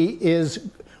ROV is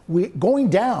going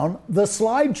down the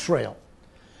slide trail.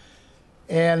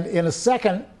 And in a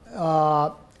second,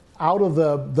 out of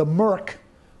the murk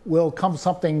will come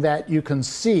something that you can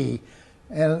see.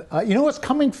 And you know what's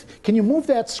coming? Can you move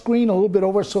that screen a little bit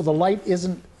over so the light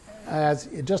isn't as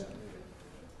it just,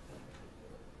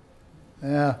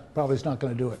 probably it's not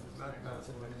going to do it.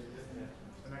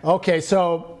 Okay,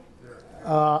 so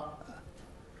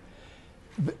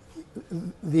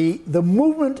the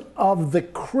movement of the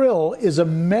krill is a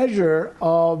measure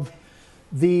of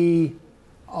the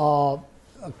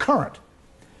current.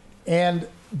 And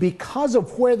because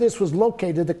of where this was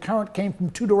located, the current came from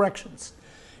two directions.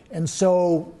 And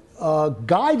so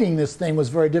guiding this thing was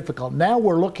very difficult. Now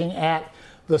we're looking at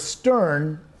the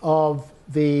stern of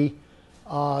the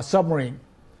submarine.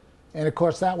 And of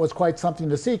course, that was quite something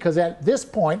to see, because at this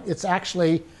point, it's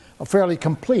actually fairly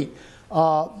complete.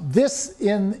 This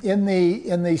in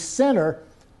the center,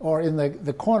 or in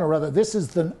the corner rather, this is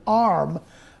the arm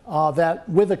that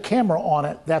with a camera on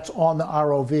it that's on the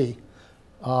ROV.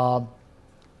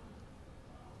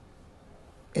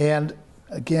 And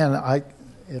again,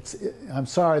 I'm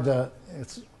sorry,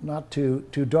 it's not too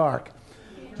dark,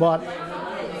 but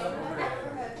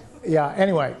yeah.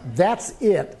 Anyway, that's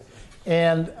it,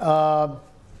 and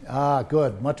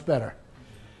good, much better.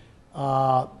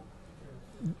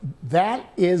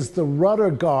 That is the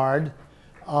rudder guard,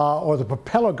 or the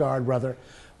propeller guard rather,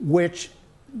 which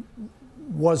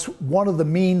was one of the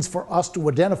means for us to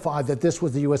identify that this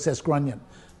was the USS Grunion,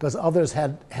 because others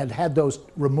had those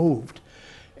removed.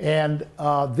 And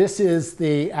this is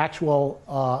the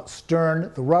actual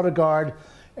stern, the rudder guard.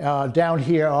 Down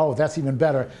here, oh, that's even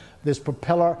better. This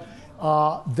propeller,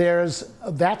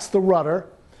 that's the rudder.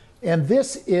 And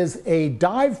this is a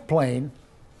dive plane,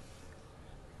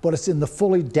 but it's in the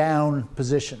fully down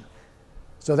position.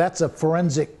 So that's a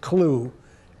forensic clue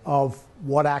of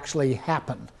what actually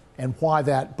happened and why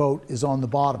that boat is on the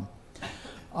bottom.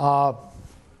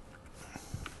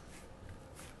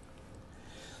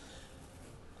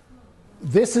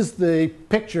 This is the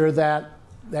picture that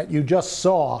you just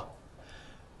saw.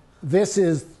 This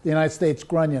is the United States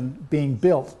Grunion being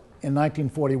built in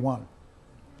 1941.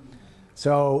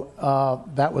 So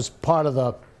that was part of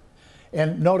the,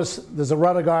 and notice there's a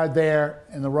rudder guard there,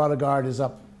 and the rudder guard is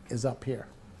up here.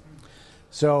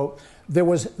 So there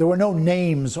were no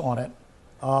names on it.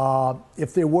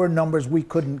 If there were numbers, we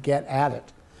couldn't get at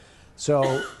it.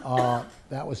 So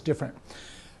that was different.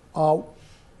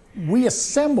 We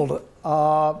assembled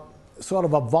sort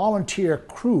of a volunteer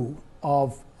crew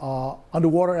of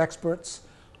underwater experts,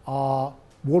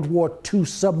 World War II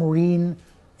submarine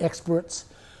experts,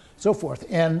 so forth,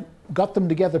 and got them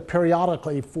together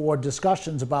periodically for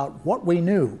discussions about what we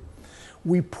knew.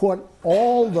 We put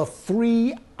all the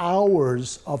 3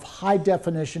 hours of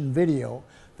high-definition video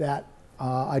that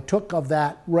I took of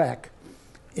that wreck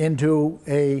into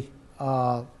a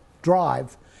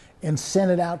drive and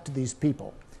sent it out to these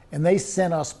people. And they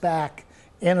sent us back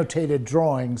annotated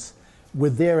drawings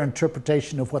with their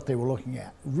interpretation of what they were looking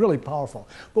at. Really powerful.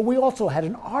 But we also had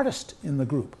an artist in the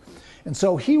group. And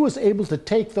so he was able to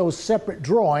take those separate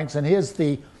drawings, and here's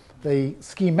the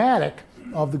schematic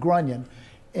of the Grunion,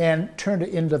 and turned it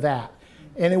into that.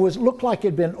 And it looked like it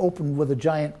had been opened with a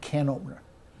giant can opener.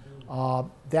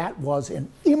 That was an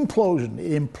implosion.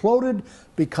 It imploded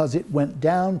because it went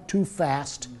down too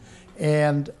fast,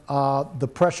 and the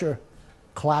pressure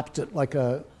collapsed it like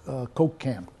a Coke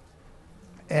can.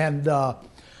 And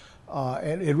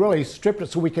it really stripped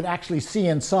it so we could actually see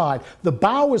inside. The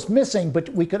bow was missing, but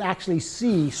we could actually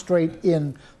see straight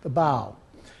in the bow.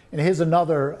 And here's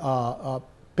another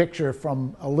picture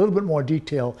from a little bit more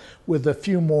detail with a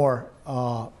few more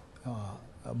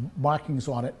markings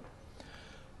on it.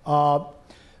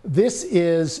 This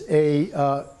is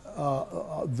the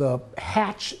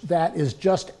hatch that is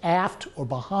just aft or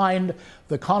behind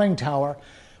the conning tower,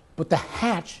 but the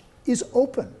hatch is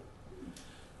open.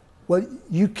 Well,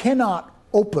 you cannot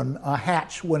open a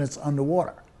hatch when it's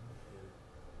underwater,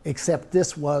 except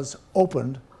this was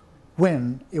opened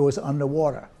when it was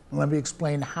underwater. Let me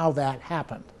explain how that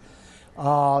happened.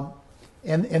 And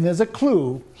there's a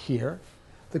clue here.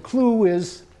 The clue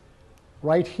is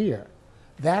right here.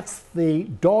 That's the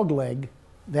dog leg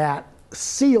that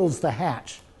seals the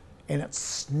hatch, and it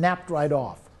snapped right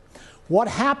off. What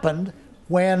happened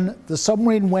when the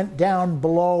submarine went down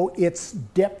below its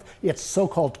depth, its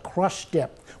so-called crush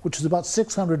depth, which is about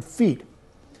 600 feet?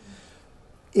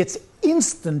 It's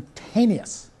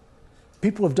instantaneous.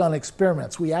 People have done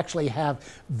experiments. We actually have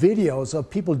videos of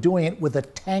people doing it with a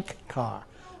tank car,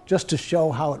 just to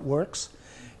show how it works.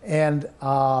 And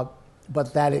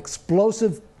but that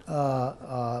explosive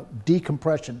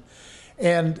decompression,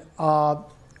 and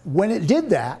when it did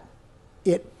that,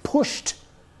 it pushed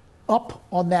up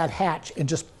on that hatch and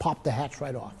just popped the hatch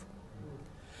right off.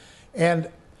 And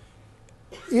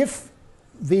if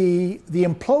the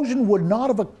implosion would not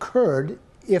have occurred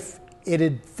if it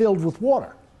had filled with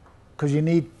water, because you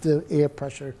need the air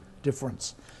pressure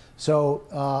difference. So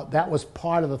that was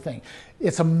part of the thing.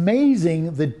 It's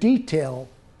amazing the detail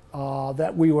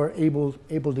that we were able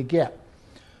to get.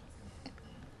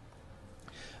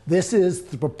 This is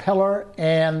the propeller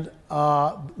and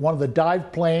one of the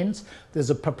dive planes. There's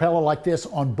a propeller like this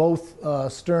on both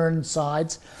stern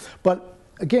sides. But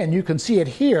again, you can see it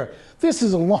here. This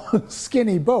is a long,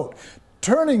 skinny boat.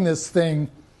 Turning this thing,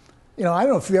 you know, I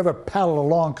don't know if you ever paddled a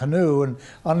long canoe and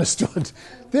understood.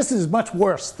 This is much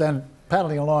worse than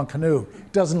paddling a long canoe.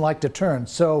 It doesn't like to turn.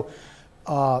 So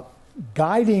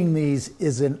guiding these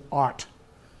is an art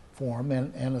form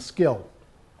and a skill.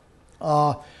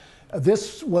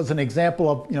 This was an example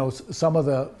of, you know, some of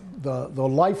the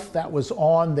life that was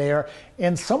on there,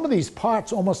 and some of these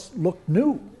parts almost looked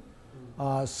new.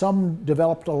 Some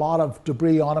developed a lot of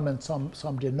debris on them, and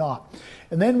some did not.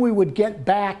 And then we would get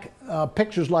back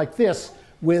pictures like this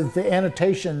with the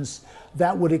annotations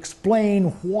that would explain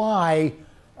why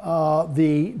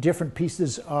the different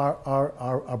pieces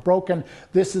are broken.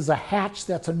 This is a hatch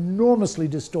that's enormously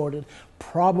distorted,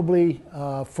 probably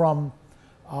from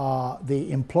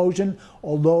the implosion,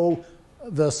 although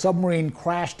the submarine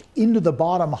crashed into the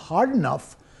bottom hard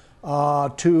enough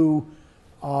to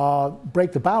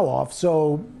break the bow off,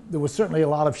 so there was certainly a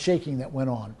lot of shaking that went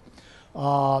on.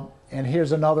 And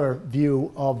here's another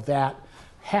view of that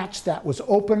hatch that was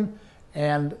open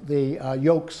and the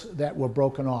yolks that were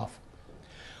broken off.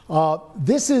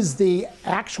 This is the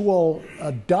actual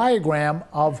diagram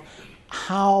of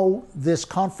how this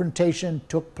confrontation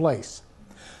took place.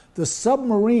 The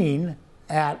submarine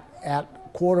at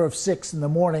 5:45 in the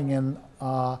morning in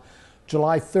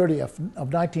July 30th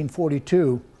of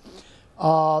 1942,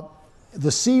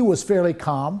 the sea was fairly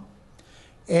calm,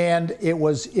 and it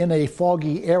was in a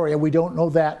foggy area. We don't know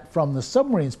that from the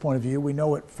submarine's point of view. We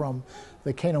know it from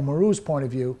the Kano Maru's point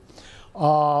of view.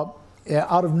 Out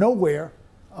of nowhere,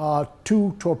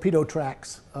 2 torpedo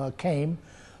tracks came.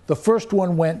 The first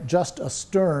one went just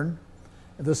astern.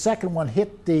 The second one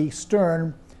hit the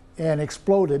stern and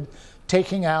exploded,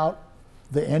 taking out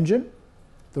the engine,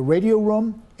 the radio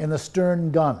room, and the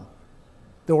stern gun.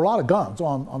 There were a lot of guns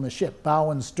on the ship,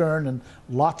 bow and stern, and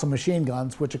lots of machine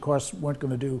guns, which of course weren't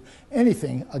going to do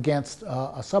anything against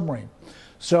a submarine.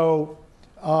 So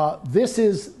this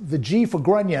is the G for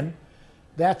Grunion.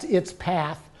 That's its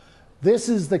path. This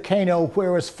is the Kano where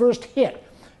it was first hit.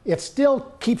 It still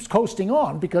keeps coasting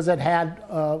on because it had,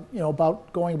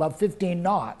 going about 15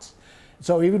 knots.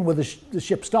 So even with the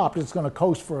ship stopped, it's going to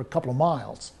coast for a couple of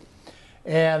miles.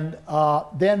 And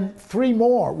then 3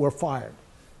 more were fired.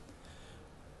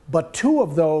 But 2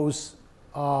 of those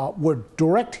were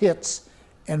direct hits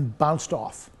and bounced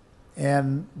off.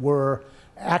 And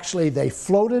they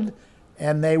floated,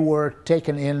 and they were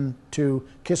taken into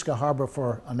Kiska Harbor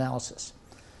for analysis.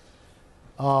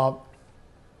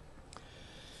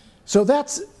 So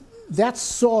that's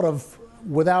sort of,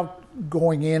 without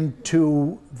going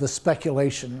into the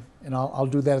speculation, and I'll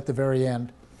do that at the very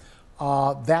end,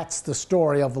 that's the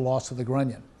story of the loss of the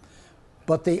Grunion.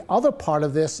 But the other part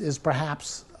of this is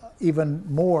perhaps even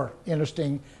more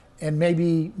interesting and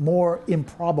maybe more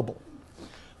improbable.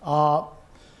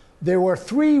 There were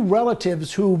 3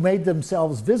 relatives who made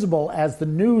themselves visible as the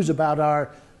news about our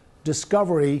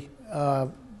discovery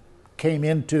came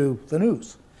into the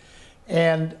news.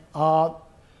 And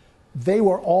they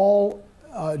were all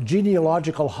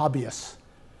genealogical hobbyists.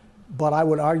 But I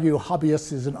would argue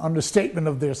hobbyists is an understatement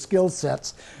of their skill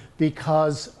sets,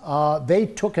 because they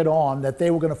took it on that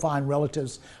they were going to find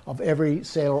relatives of every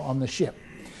sailor on the ship.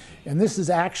 And this is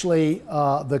actually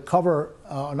the cover,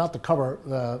 not the cover,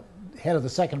 the head of the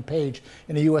second page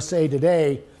in the USA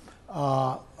Today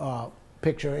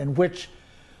picture, in which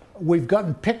we've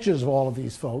gotten pictures of all of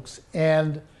these folks,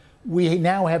 and we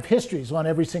now have histories on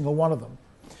every single one of them.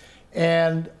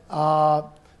 And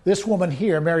this woman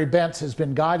here, Mary Bentz, has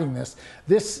been guiding this.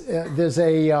 There's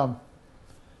an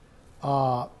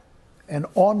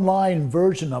online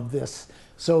version of this,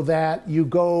 so that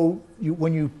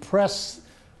when you press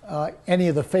any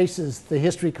of the faces, the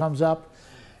history comes up,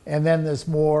 and then there's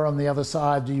more on the other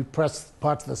side. You press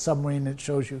parts of the submarine, and it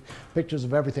shows you pictures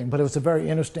of everything. But it was a very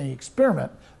interesting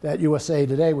experiment that USA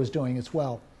Today was doing as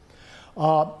well.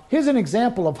 Here's an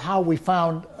example of how we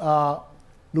found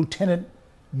Lieutenant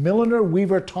Milliner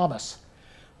Weaver Thomas.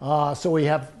 So we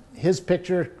have his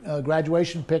picture,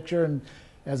 graduation picture, and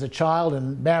as a child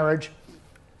and marriage.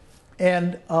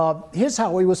 And here's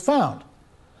how he was found,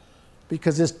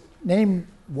 because his name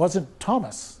wasn't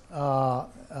Thomas,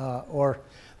 or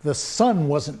the son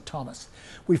wasn't Thomas.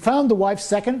 We found the wife's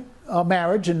second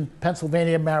marriage in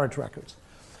Pennsylvania marriage records.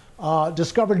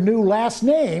 Discovered a new last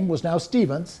name was now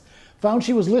Stevens. Found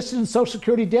she was listed in Social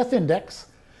Security Death Index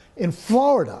in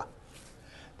Florida.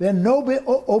 Then no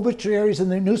obituaries in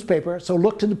the newspaper, so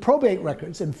looked into probate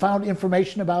records and found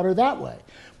information about her that way.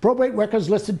 Probate records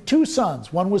listed 2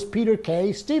 sons. One was Peter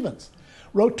K. Stevens.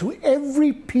 Wrote to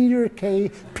every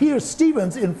Peter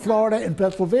Stevens in Florida and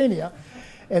Pennsylvania.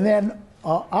 And then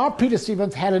our Peter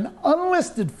Stevens had an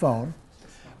unlisted phone,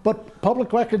 but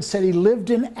public records said he lived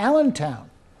in Allentown,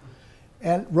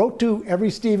 and wrote to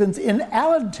every Stevens in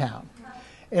Allentown.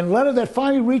 And a letter that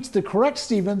finally reached the correct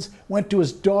Stevens went to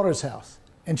his daughter's house,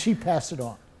 and she passed it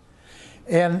on.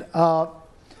 And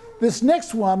this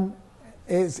next one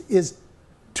is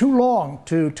too long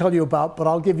to tell you about, but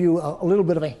I'll give you a little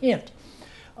bit of a hint.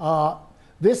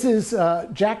 This is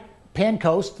Jack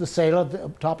Pancoast, the sailor, the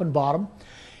top and bottom.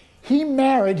 He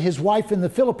married his wife in the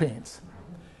Philippines,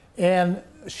 and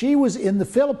she was in the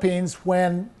Philippines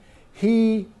when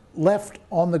he left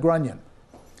on the Grunion.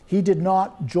 He did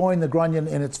not join the Grunion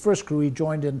in its first crew. He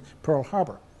joined in Pearl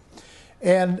Harbor.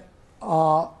 And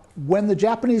when the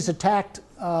Japanese attacked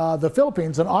the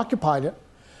Philippines and occupied it,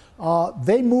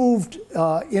 they moved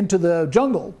into the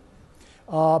jungle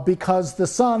because the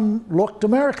son looked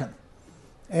American.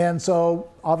 And so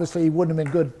obviously he wouldn't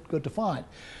have been good to find.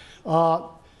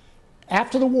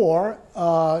 After the war,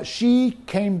 she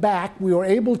came back. We were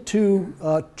able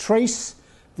to trace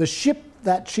the ship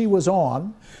that she was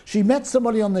on. She met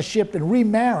somebody on the ship and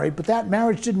remarried, but that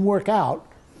marriage didn't work out,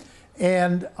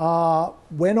 and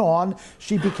went on.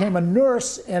 She became a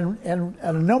nurse in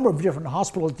a number of different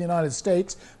hospitals in the United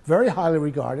States, very highly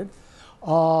regarded.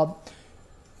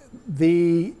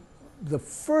 The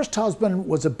first husband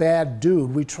was a bad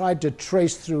dude. We tried to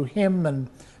trace through him and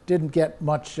didn't get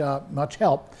much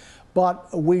help.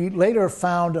 But we later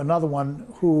found another one,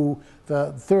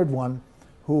 the third one,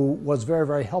 who was very,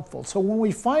 very helpful. So when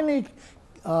we finally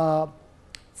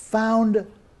found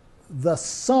the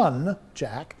son,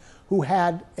 Jack, who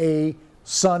had a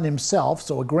son himself,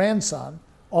 so a grandson,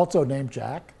 also named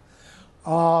Jack.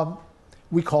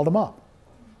 We called him up.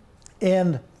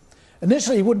 And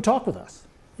initially he wouldn't talk with us.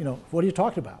 You know, what are you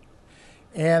talking about?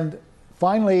 And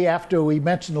finally, after we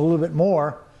mentioned a little bit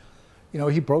more, you know,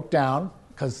 he broke down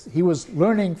because he was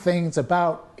learning things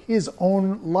about his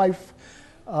own life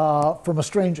from a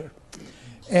stranger.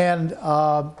 And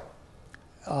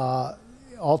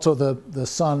also the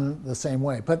son the same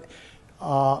way. But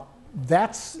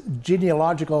that's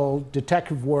genealogical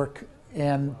detective work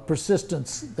and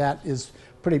persistence that is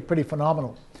pretty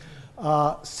phenomenal.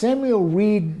 Samuel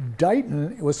Reed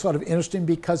Dighton was sort of interesting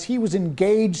because he was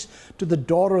engaged to the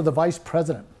daughter of the vice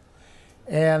president,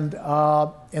 and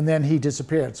then he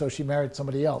disappeared. So she married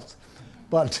somebody else,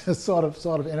 but sort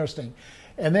of interesting.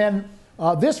 And then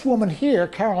this woman here,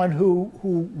 Carolyn, who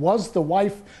was the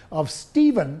wife of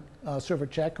Stephen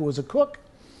Serverchek, who was a cook,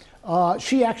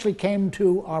 she actually came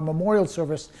to our memorial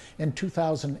service in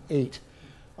 2008.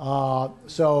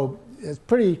 So it's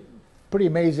pretty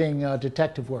amazing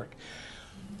detective work.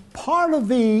 Part of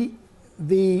the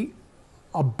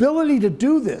ability to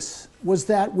do this was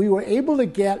that we were able to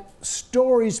get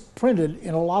stories printed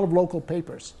in a lot of local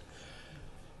papers,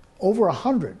 over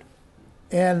 100.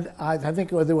 And I think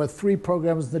there were 3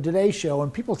 programs in the Today Show,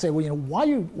 and people say, well, you know, why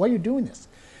are you doing this?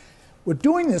 We're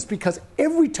doing this because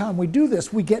every time we do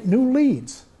this, we get new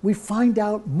leads. We find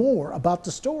out more about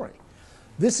the story.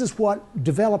 This is what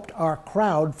developed our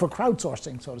crowd for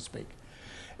crowdsourcing, so to speak.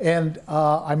 And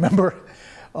I remember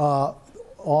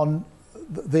on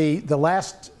the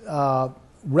last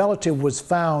relative was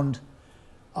found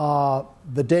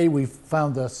the day we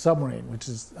found the submarine, which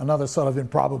is another sort of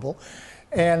improbable.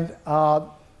 And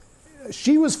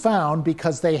she was found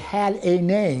because they had a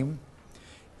name,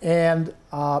 and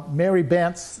Mary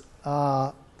Bentz,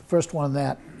 the first one on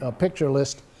that picture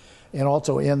list, and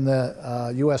also in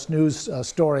the U.S. News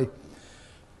story,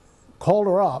 called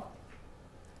her up,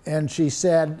 and she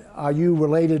said, "Are you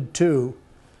related to?"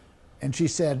 And she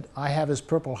said, "I have his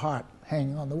Purple Heart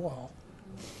hanging on the wall."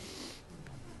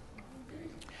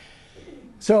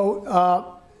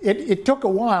 So it took a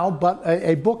while, but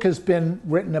a book has been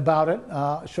written about it.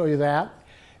 I'll show you that.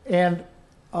 And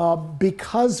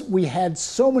because we had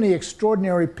so many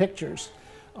extraordinary pictures,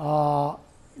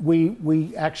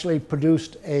 we actually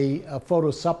produced a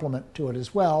photo supplement to it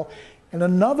as well. And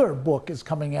another book is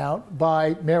coming out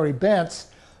by Mary Bentz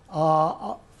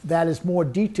that is more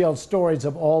detailed stories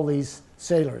of all these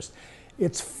sailors.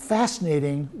 It's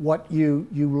fascinating what you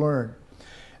learn.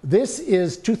 This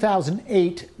is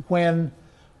 2008 when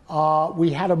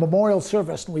we had a memorial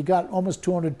service, and we got almost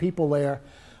 200 people there,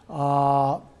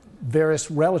 various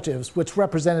relatives, which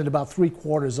represented about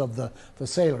 3/4 of the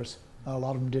sailors. A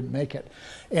lot of them didn't make it.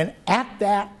 And at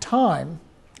that time,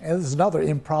 and this is another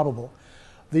improbable,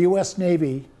 the U.S.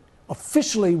 Navy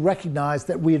officially recognized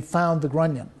that we had found the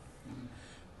Grunion.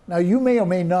 Now, you may or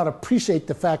may not appreciate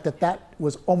the fact that that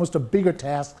was almost a bigger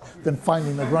task than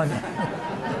finding the Grunion.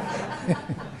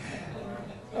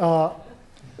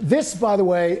 This, by the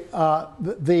way,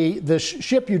 the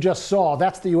ship you just saw,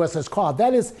 that's the USS Cobb.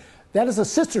 That is a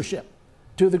sister ship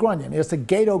to the Grunion. It's a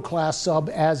Gato-class sub,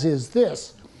 as is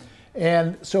this.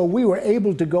 And so we were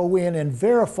able to go in and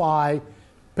verify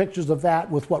pictures of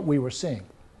that with what we were seeing.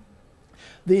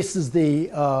 This is the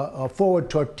forward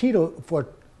torpedo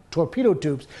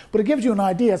tubes, but it gives you an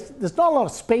idea. There's not a lot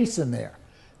of space in there.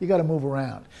 You got to move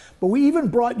around. But we even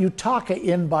brought Yutaka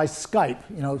in by Skype.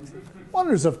 You know,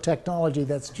 wonders of technology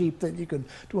that's cheap, that you can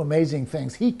do amazing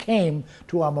things. He came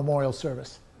to our memorial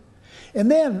service.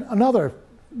 And then another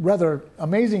rather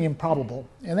amazing improbable,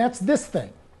 and that's this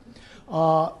thing.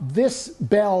 This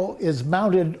bell is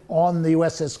mounted on the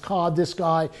USS Cobb. This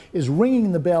guy is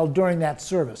ringing the bell during that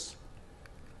service.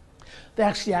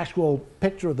 That's the actual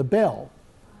picture of the bell.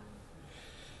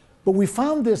 But we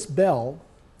found this bell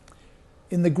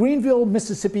in the Greenville,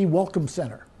 Mississippi Welcome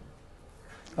Center.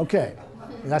 Okay,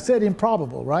 I said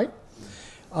improbable, right?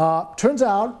 Turns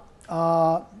out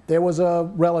there was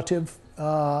a relative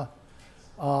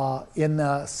in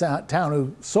the town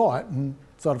who saw it and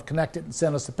sort of connected and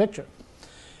sent us a picture.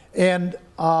 And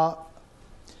the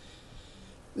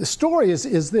story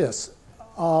is this.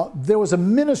 There was a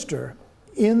minister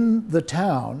in the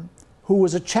town who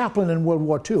was a chaplain in World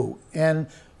War II. And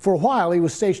for a while, he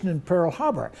was stationed in Pearl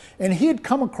Harbor. And he had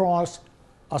come across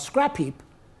a scrap heap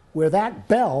where that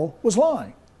bell was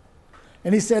lying.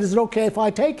 And he said, "Is it okay if I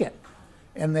take it?"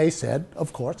 And they said,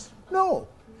 of course, no.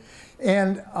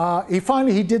 And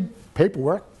he did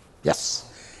paperwork, yes.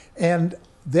 And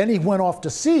then he went off to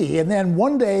sea. And then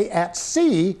one day at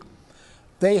sea,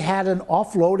 they had an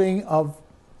offloading of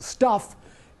stuff,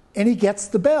 and he gets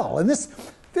the bell. And this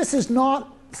is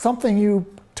not something you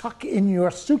tuck in your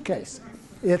suitcase.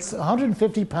 It's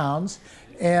 150 pounds,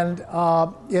 and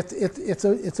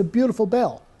it's a beautiful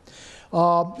bell.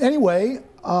 Anyway,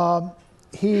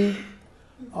 he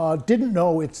didn't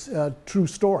know its true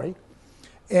story,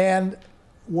 and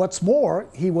what's more,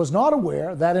 he was not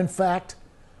aware that, in fact,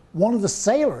 one of the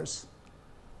sailors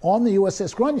on the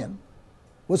USS Grunion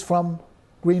was from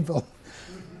Greenville,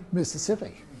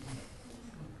 Mississippi.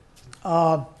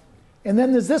 And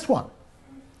then there's this one.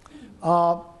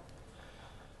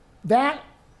 That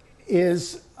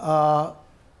is, I've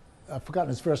forgotten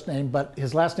his first name, but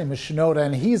his last name is Shinoda,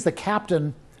 and he's the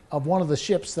captain of one of the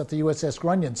ships that the USS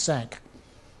Grunion sank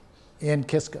in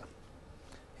Kiska.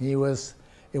 It was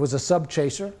a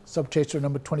sub-chaser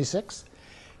number 26,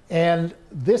 and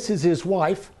this is his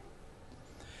wife.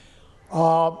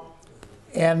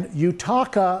 And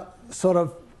Yutaka sort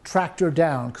of tracked her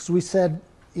down, because we said,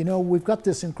 you know, we've got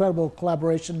this incredible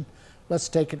collaboration, let's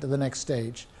take it to the next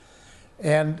stage.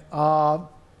 And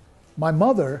my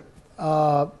mother,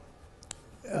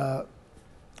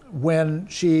 when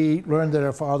she learned that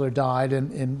her father died,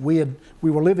 and we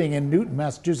were living in Newton,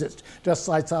 Massachusetts, just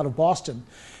outside of Boston,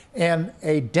 and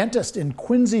a dentist in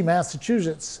Quincy,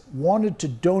 Massachusetts, wanted to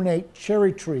donate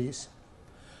cherry trees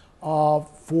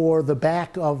for the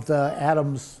back of the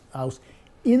Adams house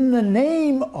in the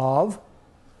name of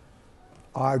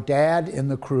our dad in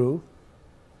the crew,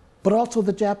 but also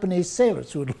the Japanese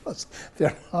sailors who had lost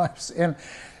their lives. And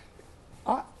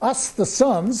us, the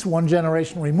sons, one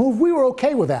generation removed, we were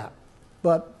okay with that,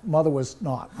 but mother was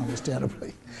not,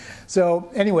 understandably. So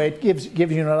anyway, it gives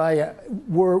you an idea.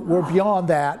 We're beyond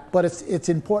that, but it's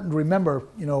important to remember,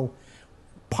 you know,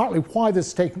 partly why this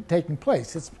is taking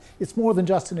place. It's more than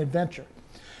just an adventure.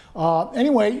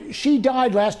 Anyway, she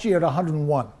died last year at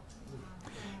 101.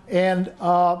 And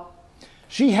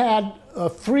she had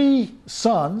 3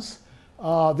 sons.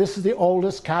 This is the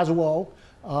oldest, Kazuo,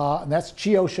 and that's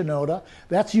Chiyo Shinoda.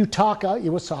 That's Yutaka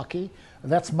Iwasaki.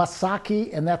 That's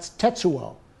Masaki, and that's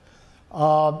Tetsuo.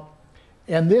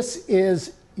 And this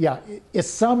is,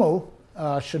 Isamu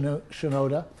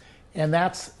Shinoda, and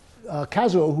that's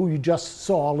Kazuo, who you just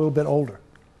saw, a little bit older.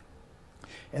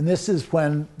 And this is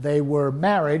when they were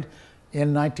married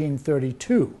in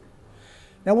 1932.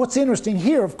 Now, what's interesting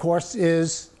here, of course,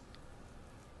 is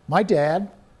my dad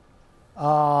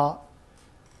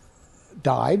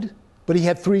died, but he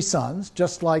had 3 sons,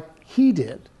 just like he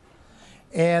did.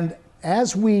 And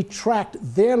as we tracked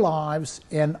their lives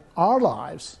and our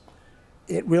lives,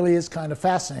 it really is kind of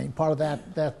fascinating. Part of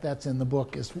that's in the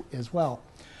book as well.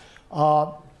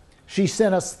 She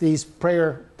sent us these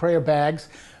prayer bags.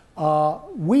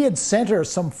 We had sent her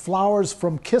some flowers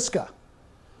from Kiska.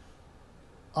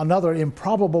 Another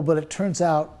improbable, but it turns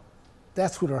out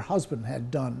that's what her husband had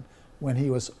done when he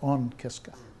was on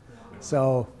Kiska.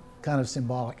 So kind of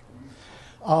symbolic.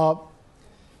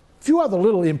 Few other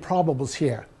little improbables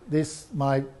here.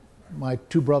 My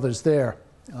 2 brothers there.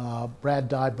 Brad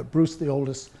died, but Bruce, the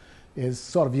oldest, is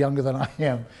sort of younger than I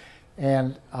am.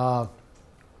 And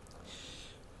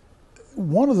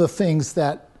one of the things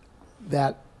that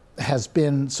has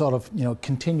been sort of, you know,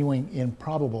 continuing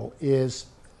improbable is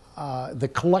the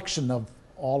collection of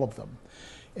all of them.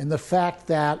 And the fact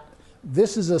that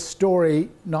this is a story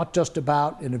not just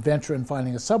about an adventure in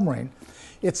finding a submarine,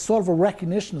 it's sort of a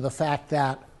recognition of the fact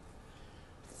that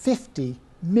 50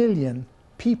 million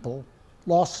people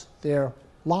lost their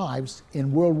lives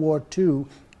in World War II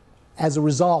as a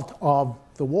result of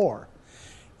the war.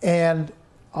 And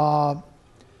I've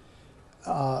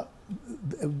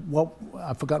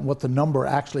forgotten what the number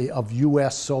actually of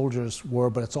U.S. soldiers were,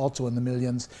 but it's also in the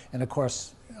millions, and of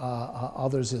course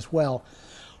others as well.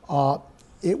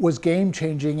 It was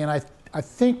game-changing, and I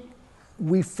think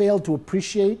we failed to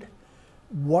appreciate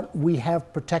what we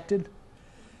have protected.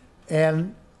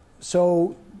 And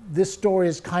so this story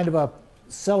is kind of a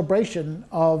celebration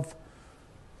of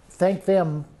thank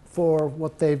them for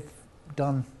what they've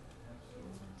done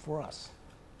for us.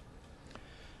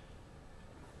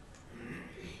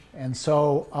 And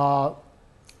so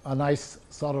a nice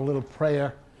sort of little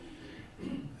prayer.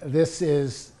 This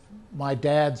is my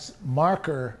dad's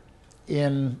marker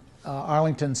in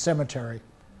Arlington Cemetery.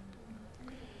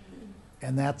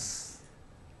 And that's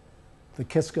the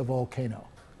Kiska volcano.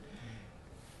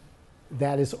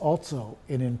 That is also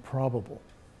an improbable.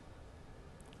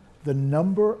 The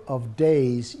number of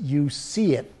days you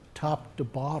see it top to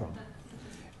bottom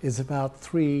is about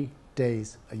 3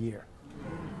 days a year.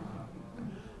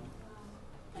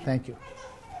 Thank you.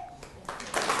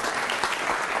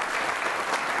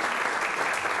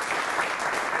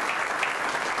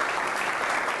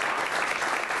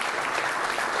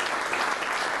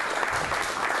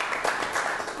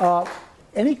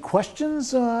 Any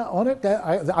questions on it?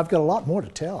 I've got a lot more to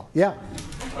tell. Yeah.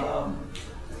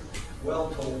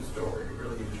 Well-told story.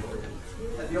 Really enjoyed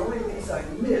it. And the only piece I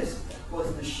missed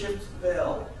was the ship's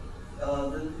bell.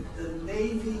 The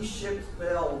Navy ship's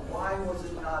bell. Why was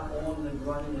it not on the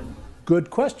Grunion? Good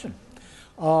question.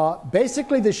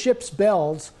 Basically, the ship's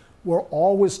bells were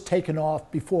always taken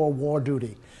off before war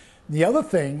duty. The other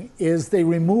thing is they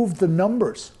removed the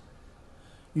numbers.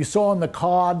 You saw on the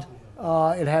cod,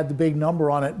 it had the big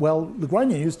number on it. Well, the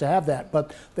Grunion used to have that,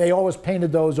 but they always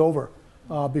painted those over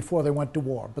before they went to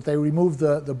war. But they removed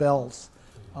the bells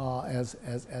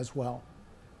as well.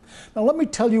 Now, let me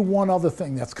tell you one other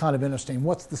thing that's kind of interesting.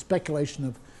 What's the speculation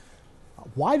of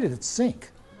why did it sink?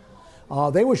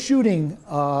 They were shooting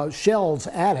shells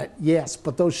at it, yes,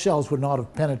 but those shells would not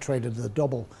have penetrated the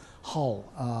double hull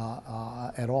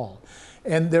at all.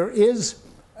 And there is,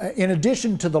 in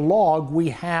addition to the log, we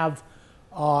have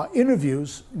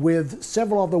interviews with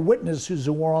several other witnesses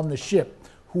who were on the ship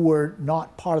who were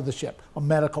not part of the ship, a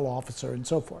medical officer and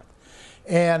so forth.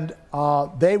 And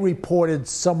they reported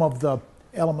some of the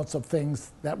elements of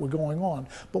things that were going on.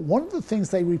 But one of the things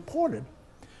they reported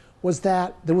was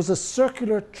that there was a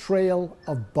circular trail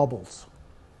of bubbles.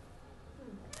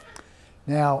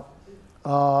 Now,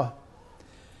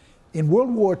 in World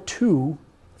War II,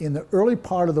 in the early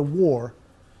part of the war,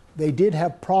 they did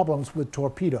have problems with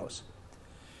torpedoes.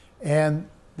 And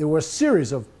there were a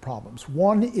series of problems.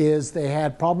 One is they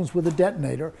had problems with the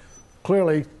detonator.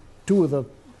 Clearly, two of the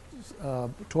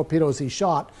torpedoes he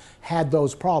shot had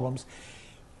those problems.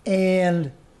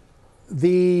 And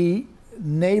the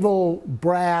naval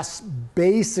brass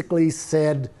basically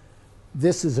said,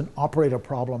 this is an operator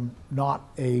problem, not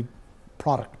a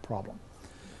product problem.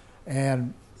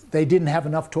 And they didn't have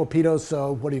enough torpedoes,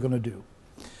 so what are you going to do?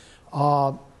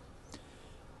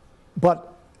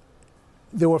 But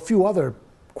there were a few other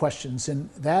questions, and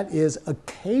that is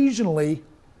occasionally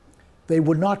they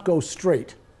would not go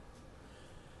straight.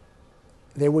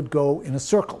 They would go in a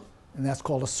circle, and that's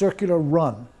called a circular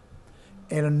run.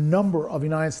 And a number of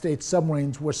United States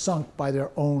submarines were sunk by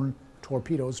their own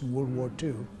torpedoes in World War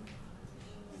II.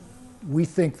 We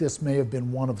think this may have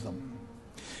been one of them.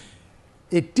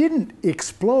 It didn't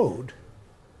explode,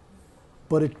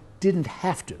 but it didn't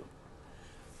have to.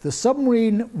 The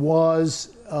submarine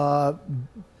was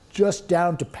just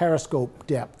down to periscope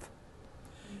depth.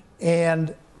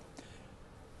 And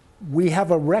we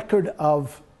have a record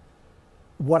of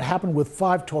what happened with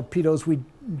 5 torpedoes. We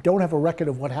don't have a record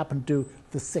of what happened to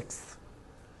the 6th.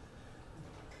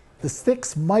 The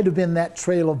 6th might have been that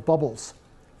trail of bubbles.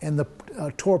 And the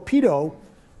torpedo,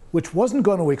 which wasn't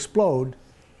going to explode,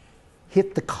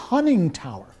 hit the conning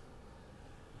tower.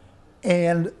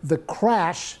 And the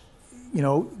crash,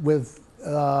 with,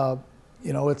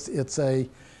 it's a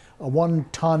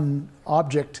 1-ton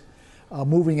object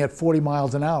moving at 40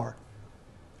 miles an hour,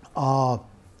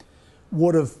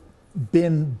 would have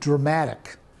been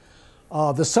dramatic.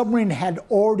 The submarine had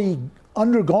already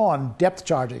undergone depth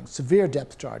charging, severe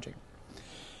depth charging.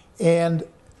 And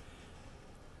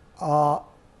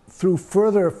through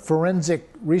further forensic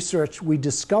research, we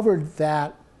discovered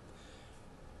that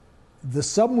the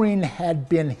submarine had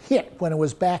been hit when it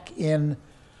was back in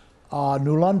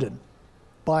New London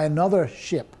by another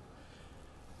ship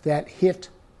that hit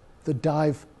the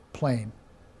dive plane.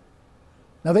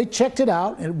 Now, they checked it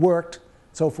out, and it worked,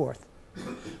 so forth.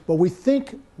 But we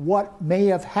think what may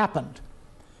have happened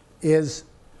is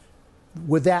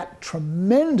with that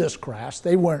tremendous crash,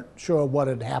 they weren't sure what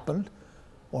had happened,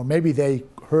 or maybe they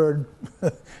heard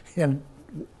and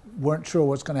weren't sure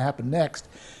what's going to happen next.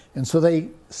 And so they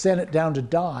sent it down to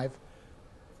dive,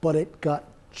 but it got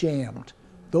jammed.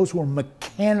 Those were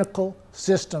mechanical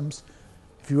systems.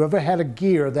 If you ever had a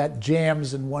gear that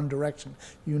jams in one direction,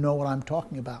 you know what I'm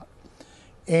talking about.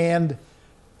 And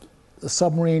the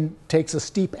submarine takes a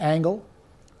steep angle.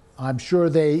 I'm sure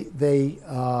they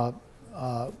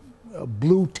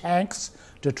blew tanks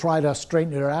to try to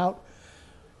straighten it out.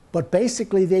 But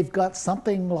basically, they've got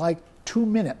something like 2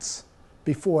 minutes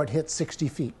before it hits 60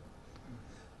 feet.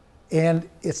 And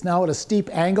it's now at a steep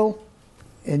angle,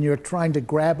 and you're trying to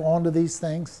grab onto these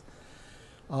things.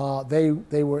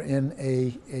 They were in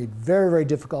a very, very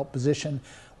difficult position.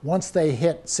 Once they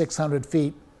hit 600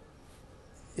 feet,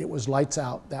 it was lights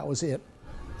out. That was it.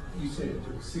 You said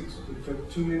it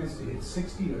took 2 minutes to hit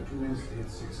 60 or 2 minutes to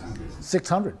hit 600?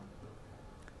 600.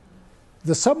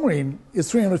 The submarine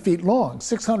is 300 feet long.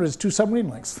 600 is 2 submarine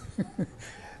lengths.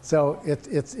 So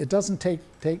it doesn't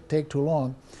take too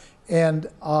long. And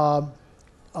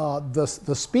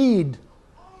the speed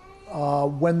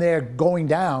when they're going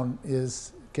down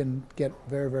can get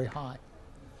very, very high.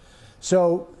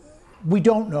 So we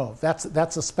don't know.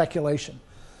 That's a speculation.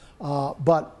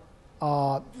 But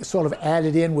sort of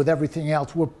added in with everything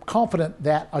else, we're confident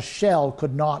that a shell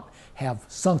could not have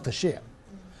sunk the ship.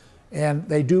 And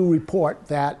they do report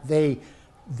that they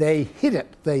hit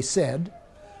it, they said.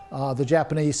 The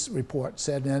Japanese report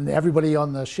said, and everybody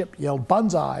on the ship yelled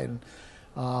 "banzai," and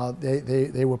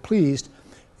they were pleased.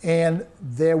 And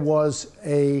there was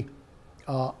a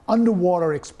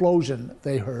underwater explosion,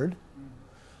 they heard,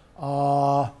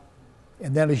 and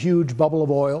then a huge bubble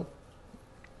of oil.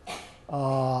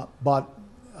 But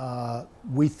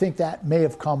we think that may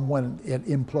have come when it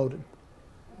imploded.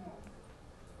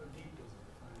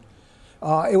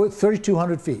 It was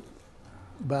 3,200 feet,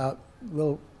 about a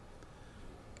little.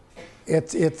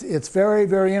 It's very,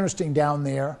 very interesting down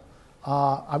there.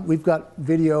 We've got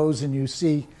videos, and you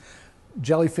see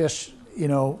jellyfish,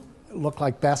 look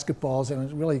like basketballs, and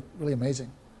it's really, really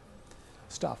amazing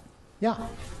stuff. Yeah.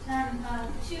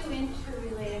 Two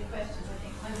interrelated questions, I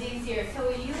think, on these here. So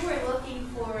you were looking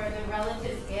for the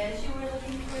relatives as you were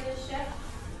looking for the ship?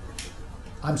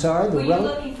 I'm sorry? Were you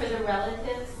looking for the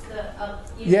relatives?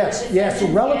 Yes, the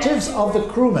relatives of the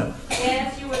crewmen.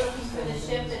 As you were looking for the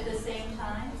ship at the same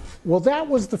time? Well, that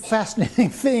was the fascinating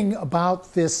thing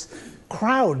about this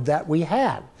crowd that we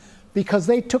had, because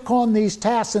they took on these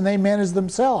tasks and they managed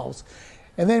themselves,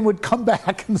 and then would come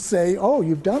back and say, "Oh,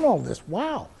 you've done all this,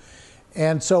 wow."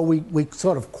 And so we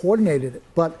sort of coordinated it,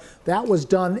 but that was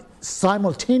done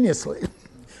simultaneously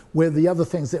with the other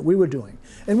things that we were doing.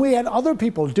 And we had other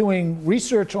people doing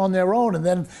research on their own and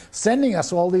then sending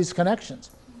us all these connections.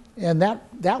 And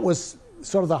that was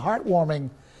sort of the heartwarming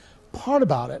part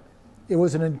about it. It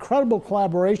was an incredible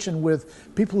collaboration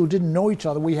with people who didn't know each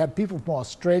other. We had people from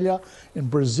Australia, in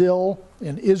Brazil,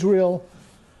 in Israel,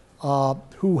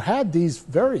 who had these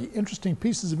very interesting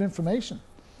pieces of information.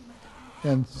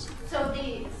 And so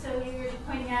you were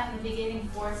pointing out in the beginning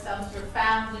 4 subs were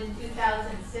found in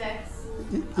 2006.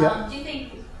 Yeah. Do you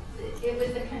think it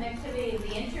was the connectivity of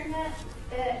the internet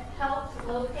that helped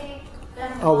locate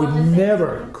them? Oh, we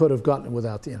never could have gotten it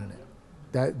without the internet.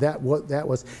 That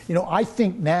was, I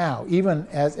think now, even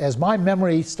as my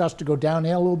memory starts to go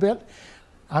downhill a little bit,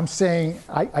 I'm saying,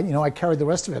 I carry the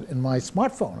rest of it in my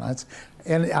smartphone.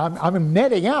 And I'm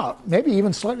netting out, maybe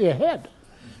even slightly ahead.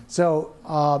 So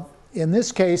in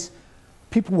this case,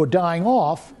 people were dying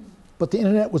off, but the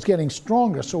internet was getting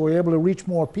stronger, so we were able to reach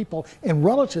more people and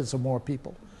relatives of more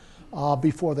people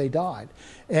before they died.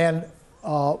 And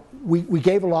we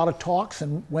gave a lot of talks,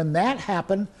 and when that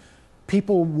happened,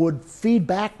 people would feed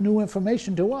back new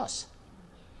information to us.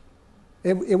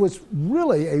 It was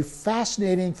really a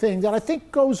fascinating thing that I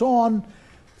think goes on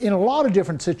in a lot of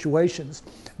different situations.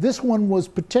 This one was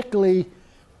particularly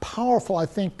powerful, I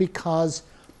think, because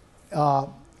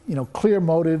clear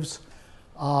motives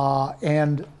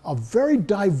and a very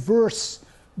diverse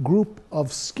group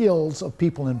of skills of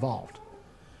people involved,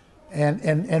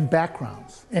 and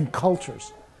backgrounds and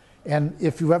cultures. And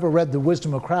if you've ever read The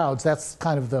Wisdom of Crowds, that's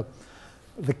kind of the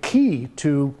key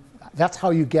to, that's how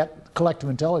you get collective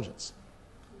intelligence.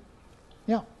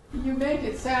 Yeah. You make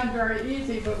it sound very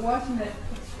easy, but wasn't it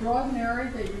extraordinary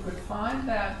that you could find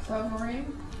that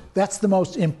submarine? That's the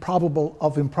most improbable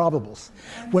of improbables.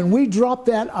 When we dropped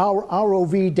that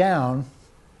ROV down,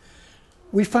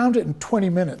 we found it in 20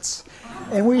 minutes.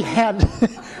 And we had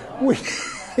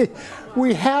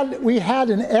we had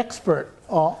an expert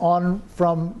on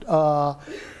from the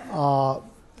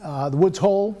Woods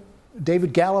Hole,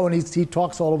 David Gallo, and he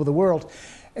talks all over the world.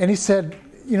 And he said,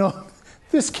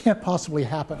 this can't possibly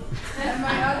happen. And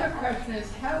my other question is,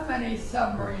 how many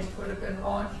submarines would have been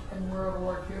launched in World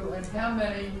War II, and how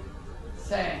many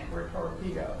sank, were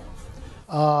torpedoed?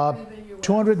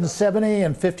 270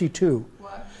 and 52.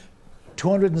 What?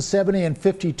 270 and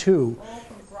 52. All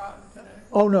from Groton today?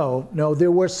 Oh, no,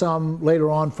 there were some later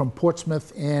on from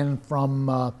Portsmouth and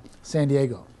from San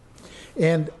Diego.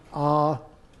 And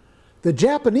the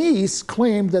Japanese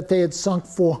claimed that they had sunk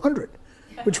 400,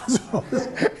 which was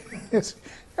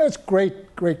it's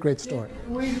great story.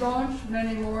 We launched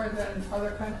many more than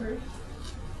other countries?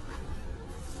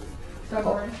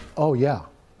 Submarines? Oh, yeah.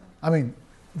 I mean,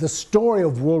 the story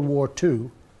of World War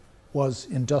II was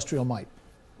industrial might.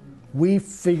 We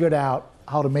figured out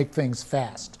how to make things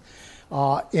fast.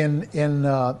 In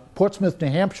Portsmouth, New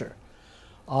Hampshire,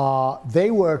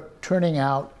 they were turning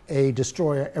out a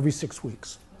destroyer every 6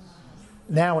 weeks.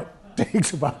 Now it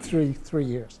takes about three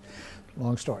years.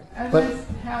 Long story. And But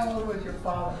how old was your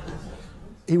father?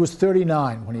 he was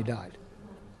 39 when he died.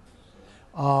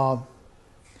 I'm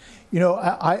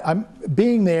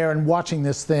being there and watching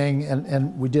this thing,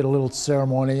 and we did a little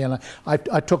ceremony, and I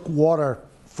took water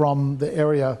from the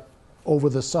area over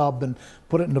the sub and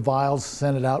put it into vials,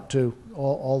 send it out to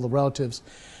all the relatives.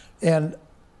 And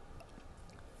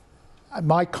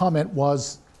my comment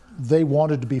was they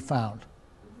wanted to be found.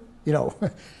 You know,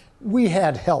 we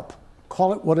had help.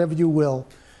 Call it whatever you will,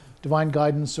 divine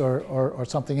guidance or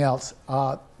something else.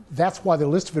 That's why the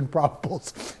list of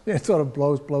improbables, it sort of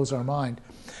blows our mind.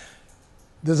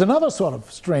 There's another sort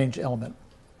of strange element.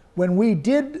 When we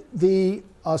did the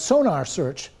sonar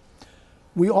search,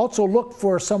 we also looked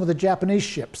for some of the Japanese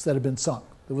ships that had been sunk.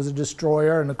 There was a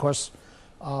destroyer, and of course,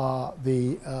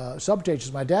 the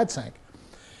substations my dad sank.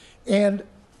 And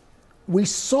we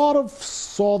sort of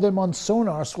saw them on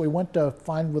sonar, so we went to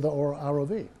find with our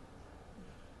ROV.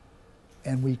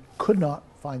 And we could not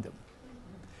find them.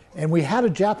 And we had a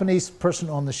Japanese person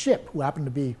on the ship who happened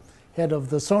to be head of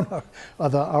the sonar,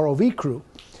 of the ROV crew.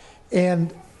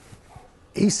 And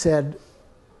he said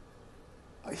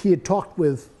he had talked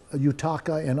with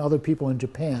Yutaka and other people in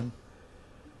Japan,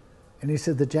 and he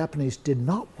said the Japanese did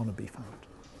not want to be found.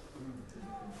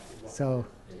 So,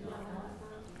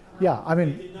 yeah, I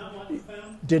mean,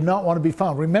 did not want to be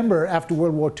found. Remember, after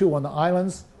World War II on the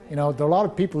islands, you know, there are a lot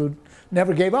of people who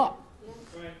never gave up.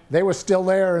 They were still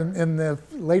there in the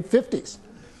late 50s.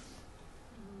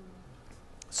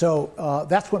 So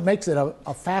that's what makes it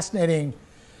a fascinating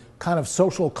kind of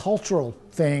social cultural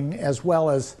thing, as well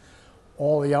as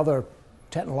all the other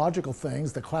technological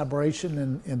things, the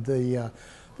collaboration and the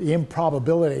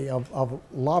improbability of a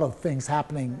lot of things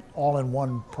happening all in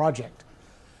one project.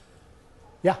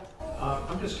 Yeah?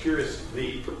 I'm just curious,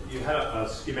 you had a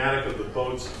schematic of the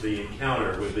boats, the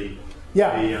encounter with the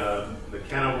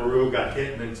Kanemaru got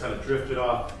hit and then kind of drifted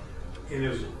off. And it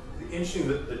was interesting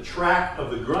that the track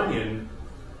of the Grunion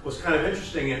was kind of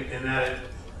interesting in that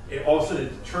it all of a sudden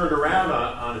it turned around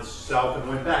on itself and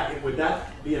went back. Would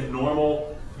that be a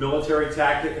normal military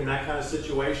tactic in that kind of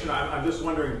situation? I'm just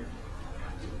wondering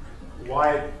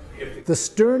why. The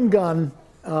stern gun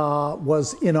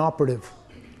was inoperative.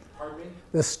 Pardon me?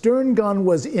 The stern gun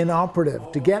was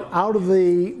inoperative. To get out of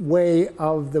the way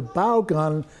of the bow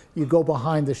gun, you go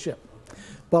behind the ship.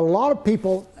 But a lot of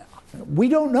people, we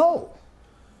don't know.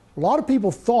 A lot of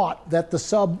people thought that the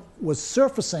sub was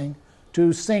surfacing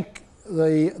to sink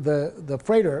the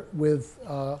freighter with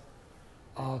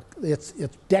its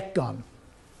deck gun,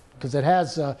 because it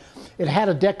had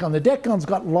a deck gun. The deck guns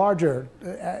got larger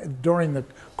during the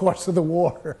course of the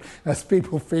war, as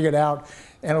people figured out,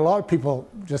 and a lot of people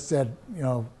just said, you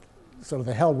know, sort of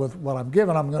the hell with what I'm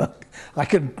given. I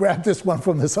can grab this one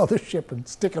from this other ship and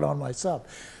stick it on my sub.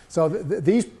 So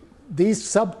these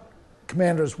sub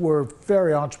commanders were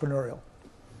very entrepreneurial.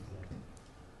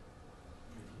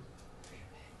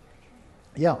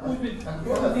 Yeah. What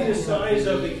would be the size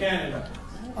of the cannon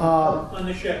on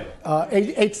the ship?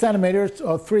 8 centimeters,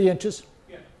 3 inches.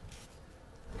 Yeah.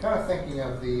 Kind of thinking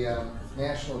of the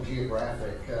National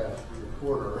Geographic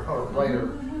reporter or writer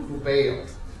who bailed.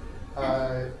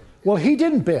 Well, he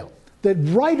didn't bail. The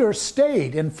writer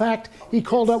stayed. In fact, he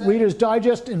called up Reader's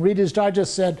Digest, and Reader's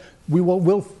Digest said,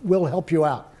 we'll help you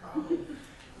out.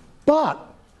 But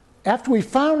after we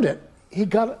found it, he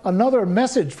got another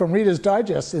message from Reader's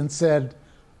Digest and said,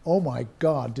 oh my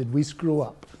God, did we screw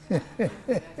up?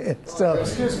 So,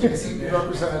 excuse me, he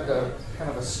represented kind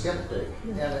of a skeptic,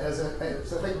 and as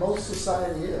I think most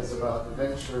society is about the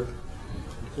venture,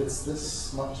 it's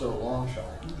this much of a long shot.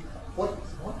 What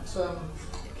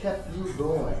kept you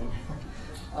going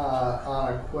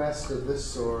on a quest of this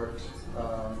sort,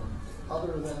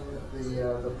 other than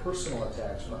the personal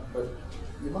attachment? But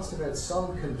you must have had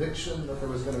some conviction that there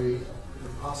was going to be the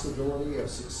possibility of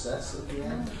success at the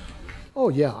end. Oh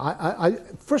yeah, I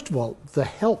first of all, the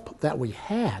help that we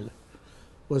had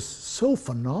was so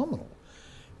phenomenal.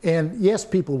 And yes,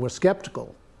 people were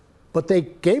skeptical, but they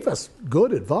gave us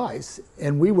good advice,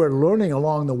 and we were learning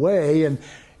along the way. And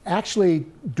actually,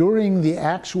 during the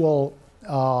actual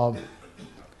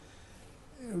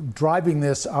driving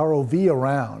this ROV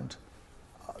around,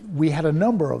 we had a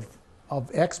number of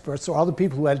experts or other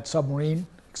people who had submarine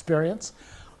experience.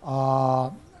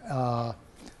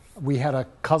 We had a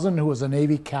cousin who was a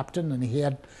Navy captain, and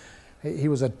he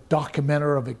was a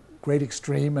documenter of a great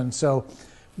extreme, and so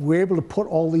we were able to put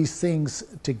all these things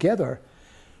together.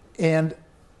 And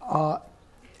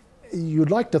you'd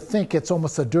like to think it's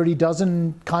almost a Dirty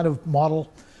Dozen kind of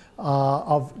model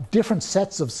of different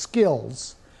sets of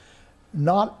skills,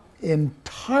 not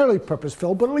entirely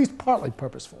purposeful, but at least partly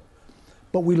purposeful.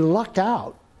 But we lucked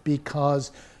out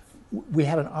because we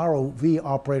had an ROV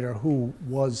operator who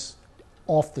was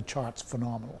off the charts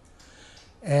phenomenal.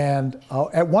 And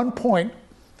at one point,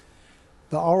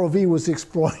 the ROV was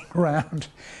exploring around,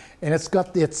 and it's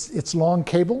got its long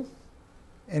cable,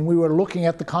 and we were looking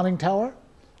at the conning tower,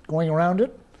 going around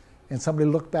it, and somebody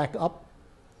looked back up,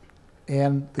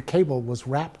 and the cable was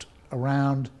wrapped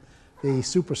around the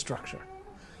superstructure.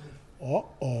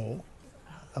 Uh-oh,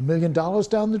 $1 million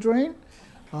down the drain?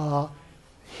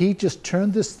 He just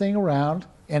turned this thing around,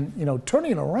 and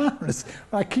turning it around is,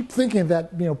 I keep thinking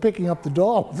that, picking up the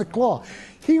doll with the claw.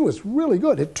 He was really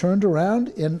good. It turned around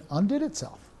and undid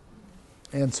itself.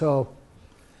 And so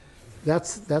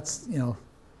that's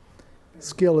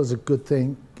skill is a good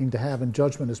thing to have, and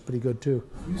judgment is pretty good too.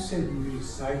 You said you use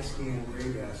side scan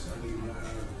radar,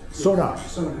 Sonar,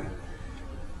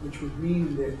 which would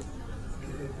mean that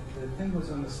the thing was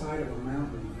on the side of a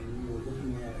mountain, and you were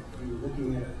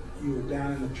looking at it. You were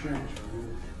down in the trench.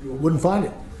 You wouldn't find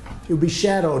it. It would be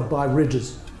shadowed by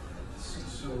ridges.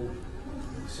 So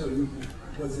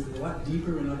was it a lot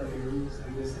deeper in other areas? I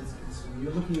guess so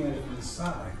you're looking at it from the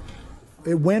side.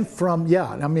 It went from,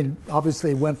 obviously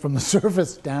it went from the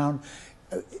surface down.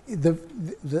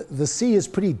 The sea is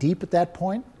pretty deep at that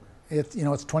point.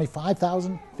 It's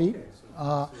 25,000 feet.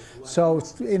 So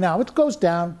it goes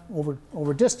down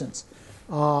over distance.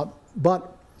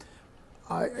 But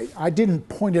I didn't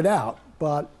point it out,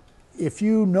 but if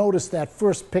you notice that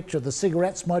first picture, the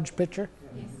cigarette smudge picture,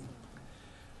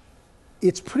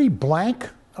 it's pretty blank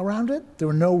around it. There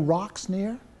were no rocks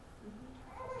near.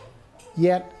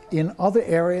 Yet in other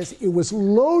areas, it was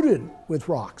loaded with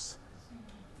rocks.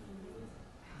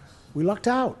 We lucked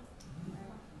out.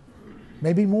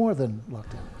 Maybe more than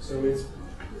lucked out. So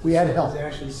we had help. It's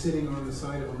actually sitting on the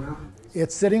side of a mountain.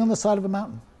 It's sitting on the side of a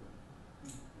mountain.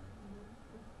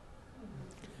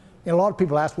 And a lot of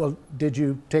people ask, well, did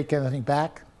you take anything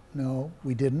back? No,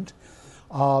 we didn't.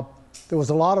 There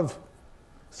was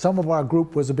some of our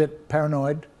group was a bit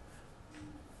paranoid,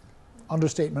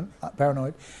 understatement,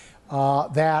 paranoid,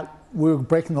 that we were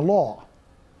breaking the law.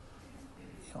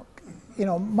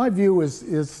 My view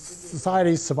is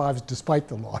society survives despite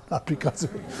the law, not because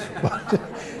of it.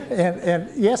 And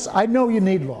yes, I know you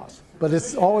need laws, but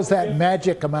it's always that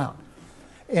magic amount.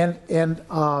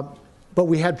 But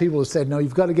we had people who said, no,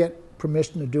 you've got to get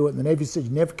permission to do it. And the Navy said you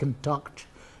never can touch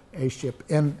a ship.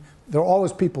 And there are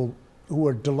always people who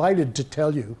are delighted to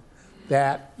tell you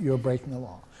that you're breaking the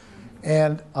law.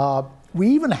 And we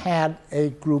even had a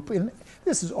group, and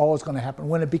this is always going to happen,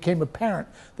 when it became apparent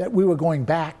that we were going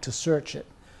back to search it.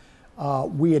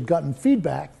 We had gotten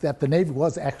feedback that the Navy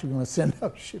was actually going to send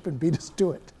out a ship and beat us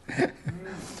to it.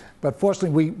 But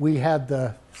fortunately, we had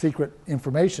the secret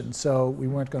information, so we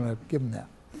weren't going to give them that.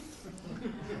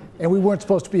 And we weren't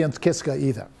supposed to be in Kiska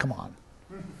either. Come on.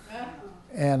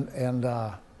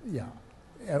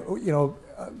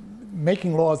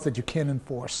 Making laws that you can't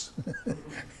enforce.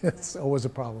 It's always a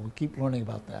problem. We keep learning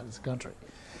about that as a country.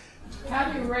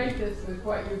 How do you rate this with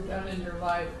what you've done in your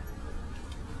life?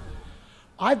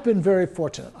 I've been very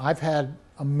fortunate. I've had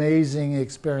amazing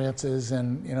experiences,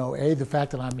 and the fact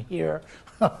that I'm here,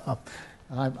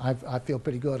 I feel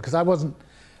pretty good, because I wasn't.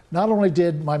 Not only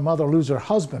did my mother lose her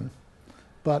husband,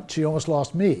 but she almost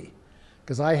lost me,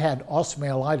 because I had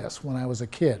osteomyelitis when I was a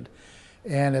kid,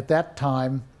 and at that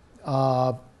time,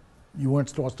 you weren't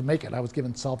supposed to make it. I was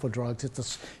given sulfa drugs.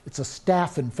 It's a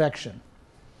staph infection,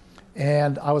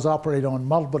 and I was operated on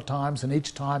multiple times, and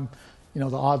each time, the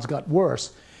odds got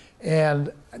worse.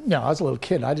 And I was a little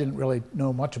kid. I didn't really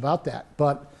know much about that,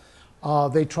 but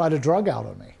they tried a drug out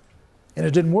on me, and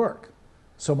it didn't work.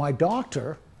 So my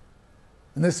doctor,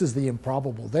 and this is the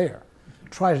improbable there,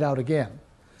 tried it out again.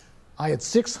 I had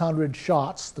 600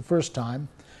 shots the first time.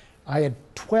 I had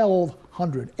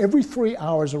 1,200 every 3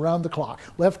 hours around the clock.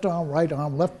 Left arm,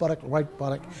 left buttock, right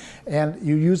buttock. And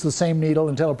you use the same needle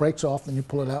until it breaks off, then you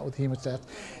pull it out with hemostat.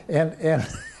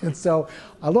 And so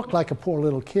I looked like a poor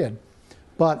little kid.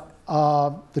 But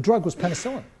the drug was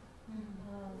penicillin.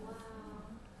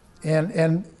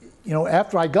 And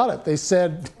after I got it, they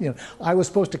said, I was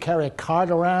supposed to carry a card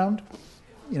around,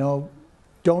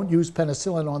 don't use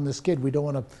penicillin on this kid. We don't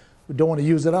want to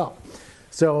use it up.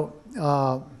 So,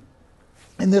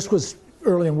 and this was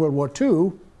early in World War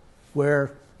II,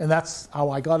 and that's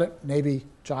how I got it, Navy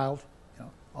child,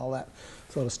 all that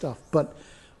sort of stuff. But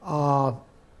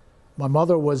my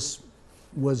mother was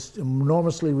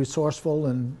enormously resourceful,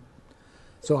 and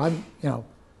so I'm,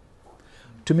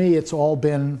 to me, it's all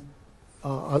been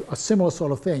a similar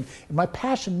sort of thing. And my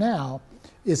passion now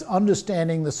is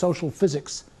understanding the social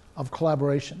physics of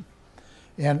collaboration.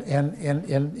 And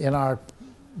in our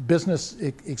business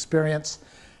experience,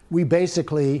 we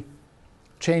basically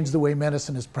changed the way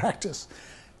medicine is practiced.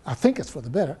 I think it's for the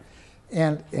better,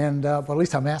 but at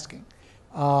least I'm asking.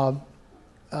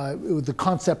 The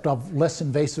concept of less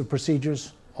invasive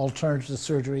procedures, alternative to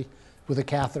surgery with a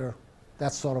catheter,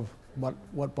 That's sort of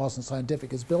what Boston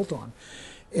Scientific is built on.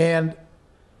 And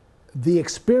the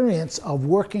experience of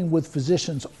working with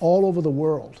physicians all over the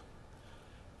world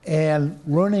and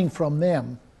learning from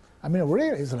them, I mean, it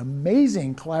really is an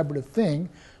amazing collaborative thing,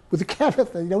 with the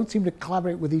caveat that they don't seem to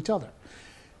collaborate with each other.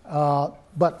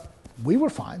 But we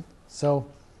were fine. So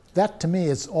that, to me,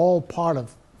 is all part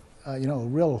of, a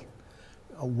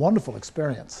wonderful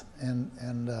experience.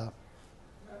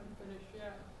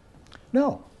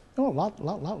 No,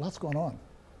 lots going on.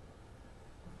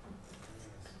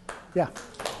 Yeah.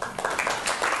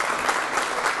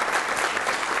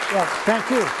 Well, thank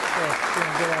you for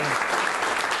being a good audience.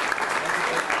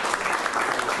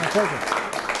 My pleasure.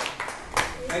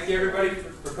 Thank you, everybody,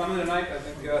 for coming tonight. I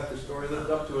think the story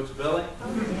lived up to its billing.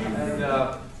 And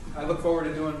I look forward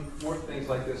to doing more things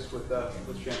like this with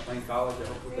Champlain College. I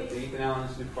hope that the Ethan Allen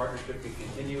Institute partnership can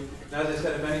continue. And as I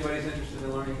said, if anybody's interested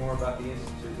in learning more about the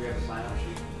Institute, we have a sign-up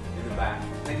sheet in the back.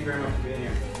 Thank you very much for being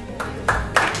here.